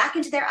to go back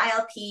into their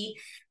ILP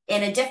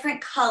in a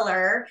different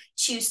color,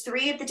 choose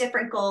 3 of the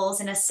different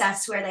goals and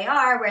assess where they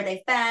are, where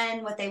they've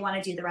been, what they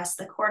want to do the rest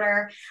of the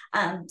quarter.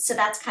 So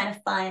that's kind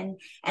of fun.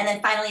 And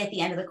then finally, at the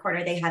end of the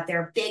quarter, they have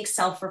their big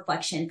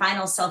self-reflection,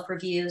 final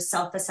self-review,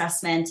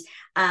 self-assessment.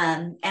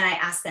 And I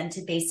ask them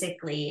to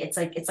basically, it's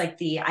like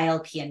the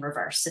ILP in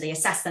reverse. So they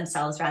assess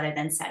themselves rather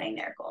than setting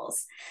their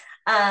goals.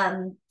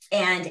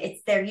 And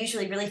they're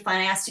usually really fun.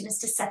 I ask students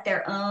to set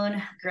their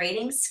own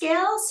grading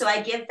scale. So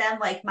I give them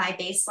like my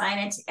baseline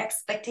and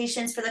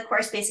expectations for the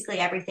course, basically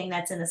everything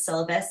that's in the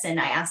syllabus. And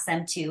I ask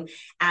them to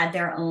add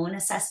their own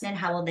assessment.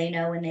 How will they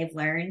know when they've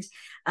learned,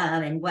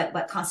 and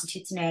what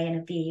constitutes an A and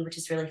a B, which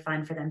is really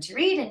fun for them to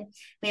read. And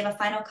we have a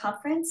final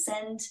conference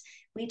and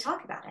we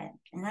talk about it.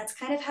 And that's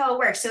kind of how it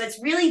works. So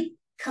it's really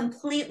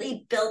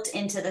completely built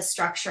into the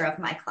structure of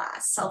my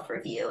class,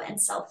 self-review and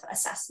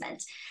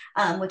self-assessment,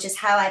 which is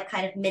how I've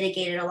kind of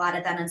mitigated a lot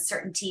of that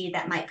uncertainty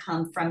that might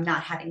come from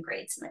not having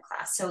grades in the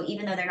class. So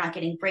even though they're not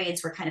getting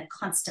grades, we're kind of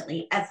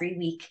constantly every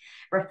week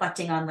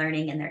reflecting on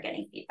learning, and they're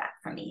getting feedback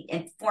from me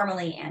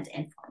formally and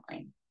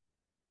informally.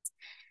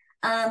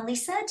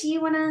 Lisa, do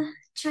you want to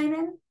chime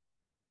in?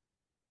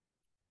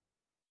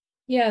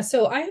 Yeah,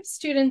 so I have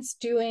students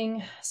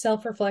doing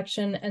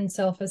self-reflection and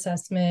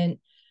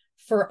self-assessment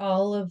for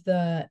all of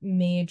the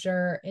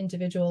major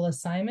individual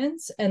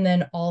assignments, and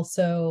then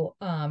also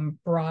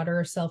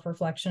broader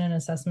self-reflection and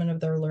assessment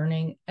of their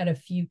learning at a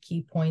few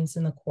key points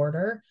in the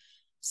quarter.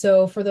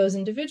 So for those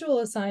individual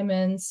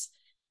assignments,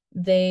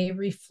 they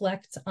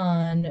reflect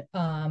on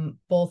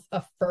both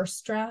a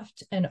first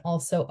draft and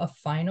also a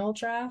final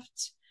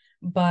draft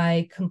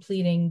by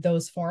completing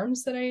those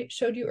forms that I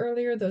showed you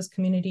earlier, those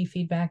community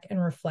feedback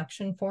and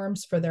reflection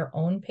forms for their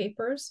own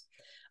papers.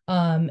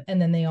 And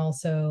then they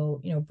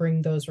also,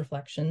 bring those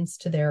reflections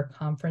to their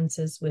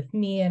conferences with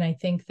me. And I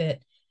think that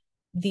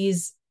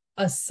these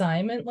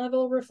assignment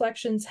level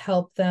reflections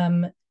help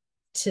them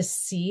to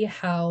see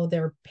how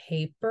their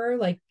paper,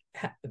 like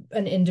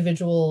an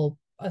individual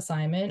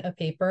assignment, a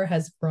paper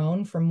has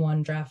grown from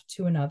one draft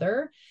to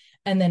another.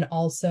 And then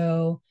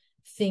also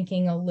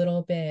thinking a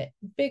little bit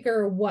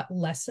bigger what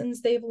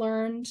lessons they've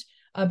learned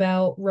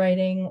about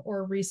writing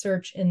or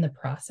research in the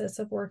process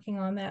of working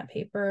on that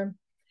paper.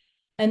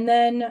 And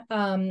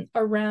then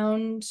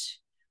around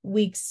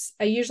weeks,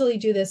 I usually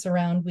do this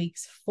around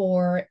weeks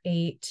 4,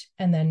 8,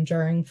 and then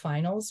during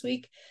finals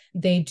week,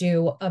 they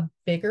do a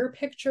bigger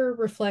picture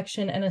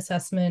reflection and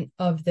assessment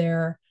of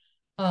their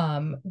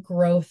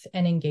growth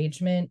and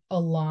engagement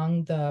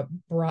along the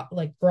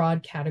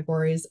broad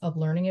categories of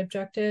learning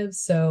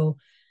objectives. So,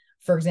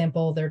 for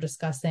example, they're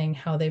discussing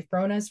how they've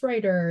grown as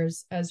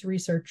writers, as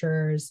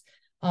researchers,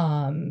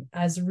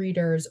 as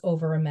readers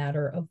over a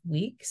matter of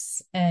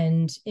weeks.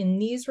 And in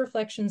these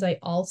reflections, I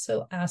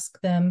also ask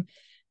them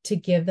to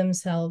give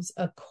themselves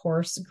a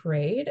course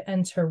grade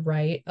and to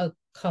write a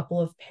couple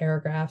of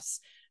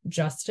paragraphs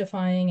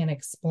justifying and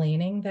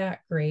explaining that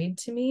grade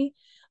to me.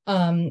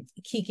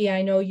 Kiki,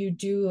 I know you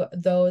do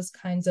those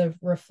kinds of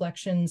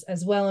reflections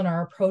as well, and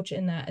our approach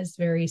in that is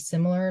very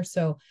similar.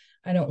 So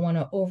I don't want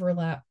to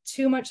overlap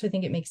too much. I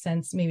think it makes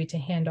sense maybe to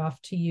hand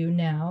off to you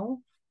now.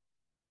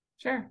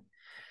 Sure.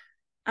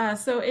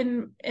 So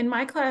in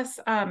my class,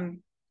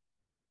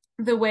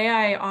 the way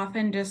I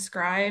often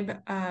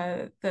describe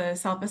the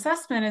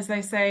self-assessment is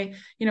I say,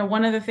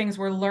 one of the things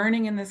we're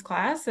learning in this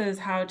class is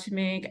how to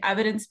make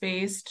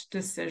evidence-based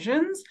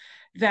decisions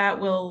that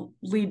will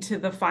lead to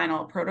the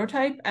final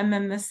prototype. And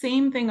then the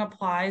same thing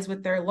applies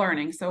with their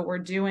learning. So we're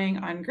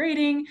doing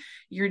ungrading,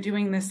 you're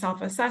doing this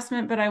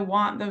self-assessment, but I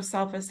want those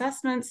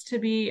self-assessments to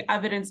be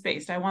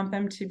evidence-based. I want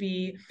them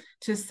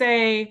to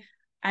say,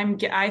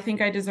 I think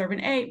I deserve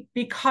an A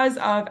because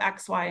of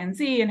X, Y, and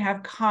Z, and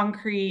have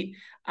concrete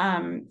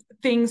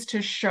things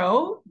to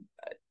show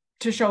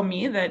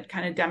me that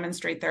kind of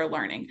demonstrate their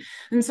learning.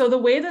 And so the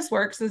way this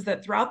works is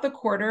that throughout the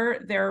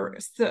quarter, they're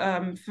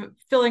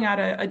filling out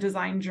a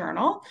design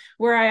journal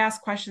where I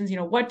ask questions,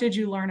 what did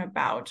you learn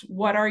about?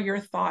 What are your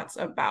thoughts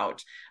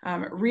about?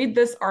 Read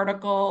this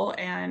article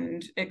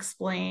and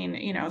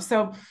explain,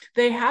 so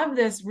they have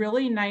this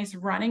really nice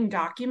running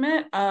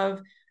document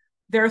of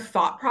their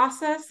thought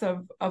process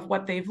of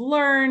what they've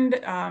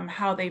learned,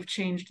 how they've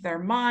changed their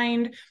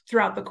mind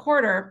throughout the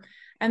quarter.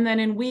 And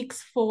then in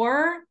weeks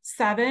 4,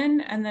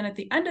 7, and then at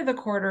the end of the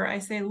quarter, I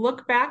say,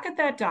 look back at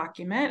that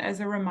document as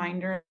a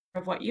reminder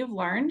of what you've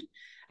learned,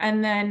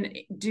 and then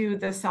do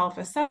the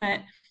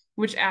self-assessment,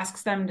 which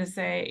asks them to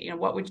say,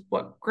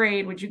 what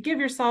grade would you give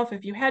yourself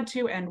if you had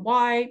to, and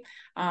why?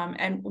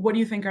 And what do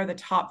you think are the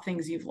top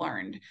things you've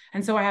learned?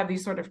 And so I have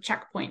these sort of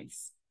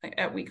checkpoints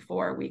at week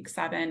 4, week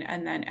 7,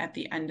 and then at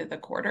the end of the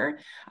quarter.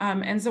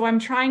 And so I'm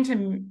trying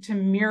to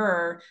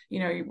mirror,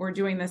 we're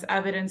doing this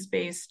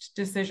evidence-based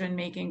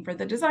decision-making for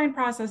the design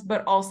process,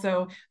 but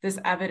also this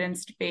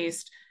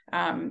evidence-based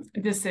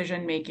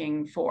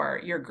decision-making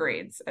for your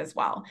grades as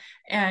well.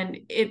 And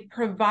it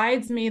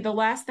provides me, the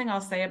last thing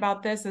I'll say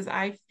about this is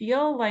I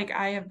feel like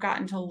I have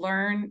gotten to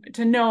learn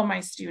to know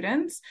my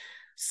students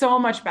so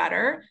much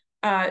better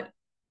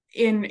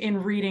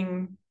in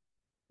reading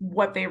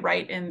what they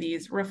write in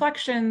these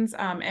reflections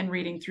and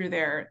reading through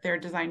their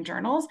design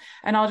journals.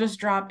 And I'll just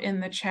drop in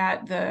the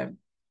chat. The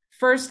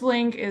first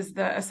link is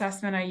the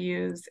assessment I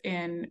use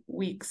in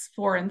weeks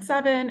 4 and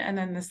 7. And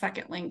then the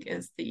second link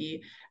is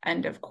the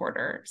end of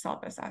quarter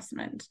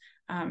self-assessment.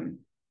 And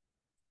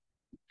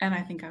I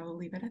think I will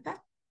leave it at that.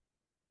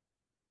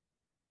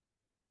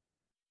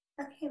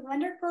 Okay,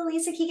 wonderful,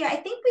 Lisa, Kiki. I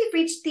think we've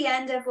reached the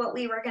end of what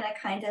we were going to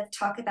kind of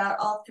talk about,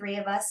 all three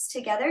of us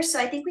together. So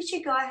I think we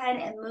should go ahead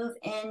and move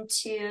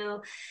into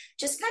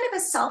just kind of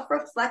a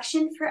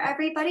self-reflection for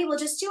everybody. We'll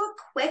just do a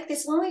quick,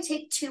 this will only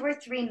take 2 or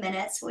 3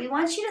 minutes. We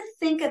want you to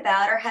think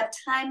about, or have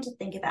time to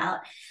think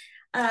about,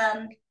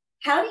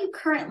 how do you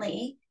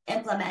currently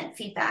implement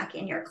feedback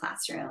in your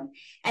classroom?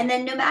 And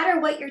then no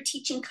matter what your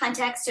teaching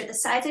context or the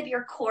size of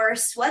your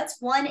course, what's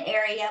one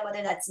area,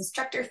 whether that's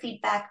instructor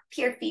feedback,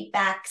 peer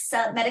feedback,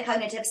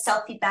 metacognitive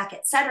self-feedback,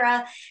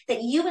 etc.,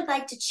 that you would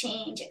like to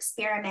change,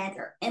 experiment,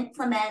 or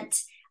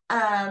implement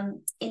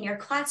in your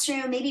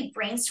classroom? Maybe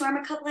brainstorm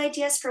a couple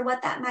ideas for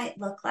what that might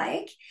look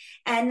like.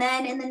 And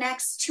then in the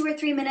next 2 or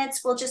 3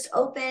 minutes, we'll just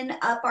open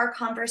up our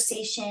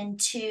conversation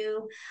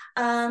to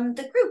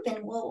the group,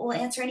 and we'll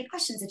answer any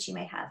questions that you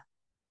may have.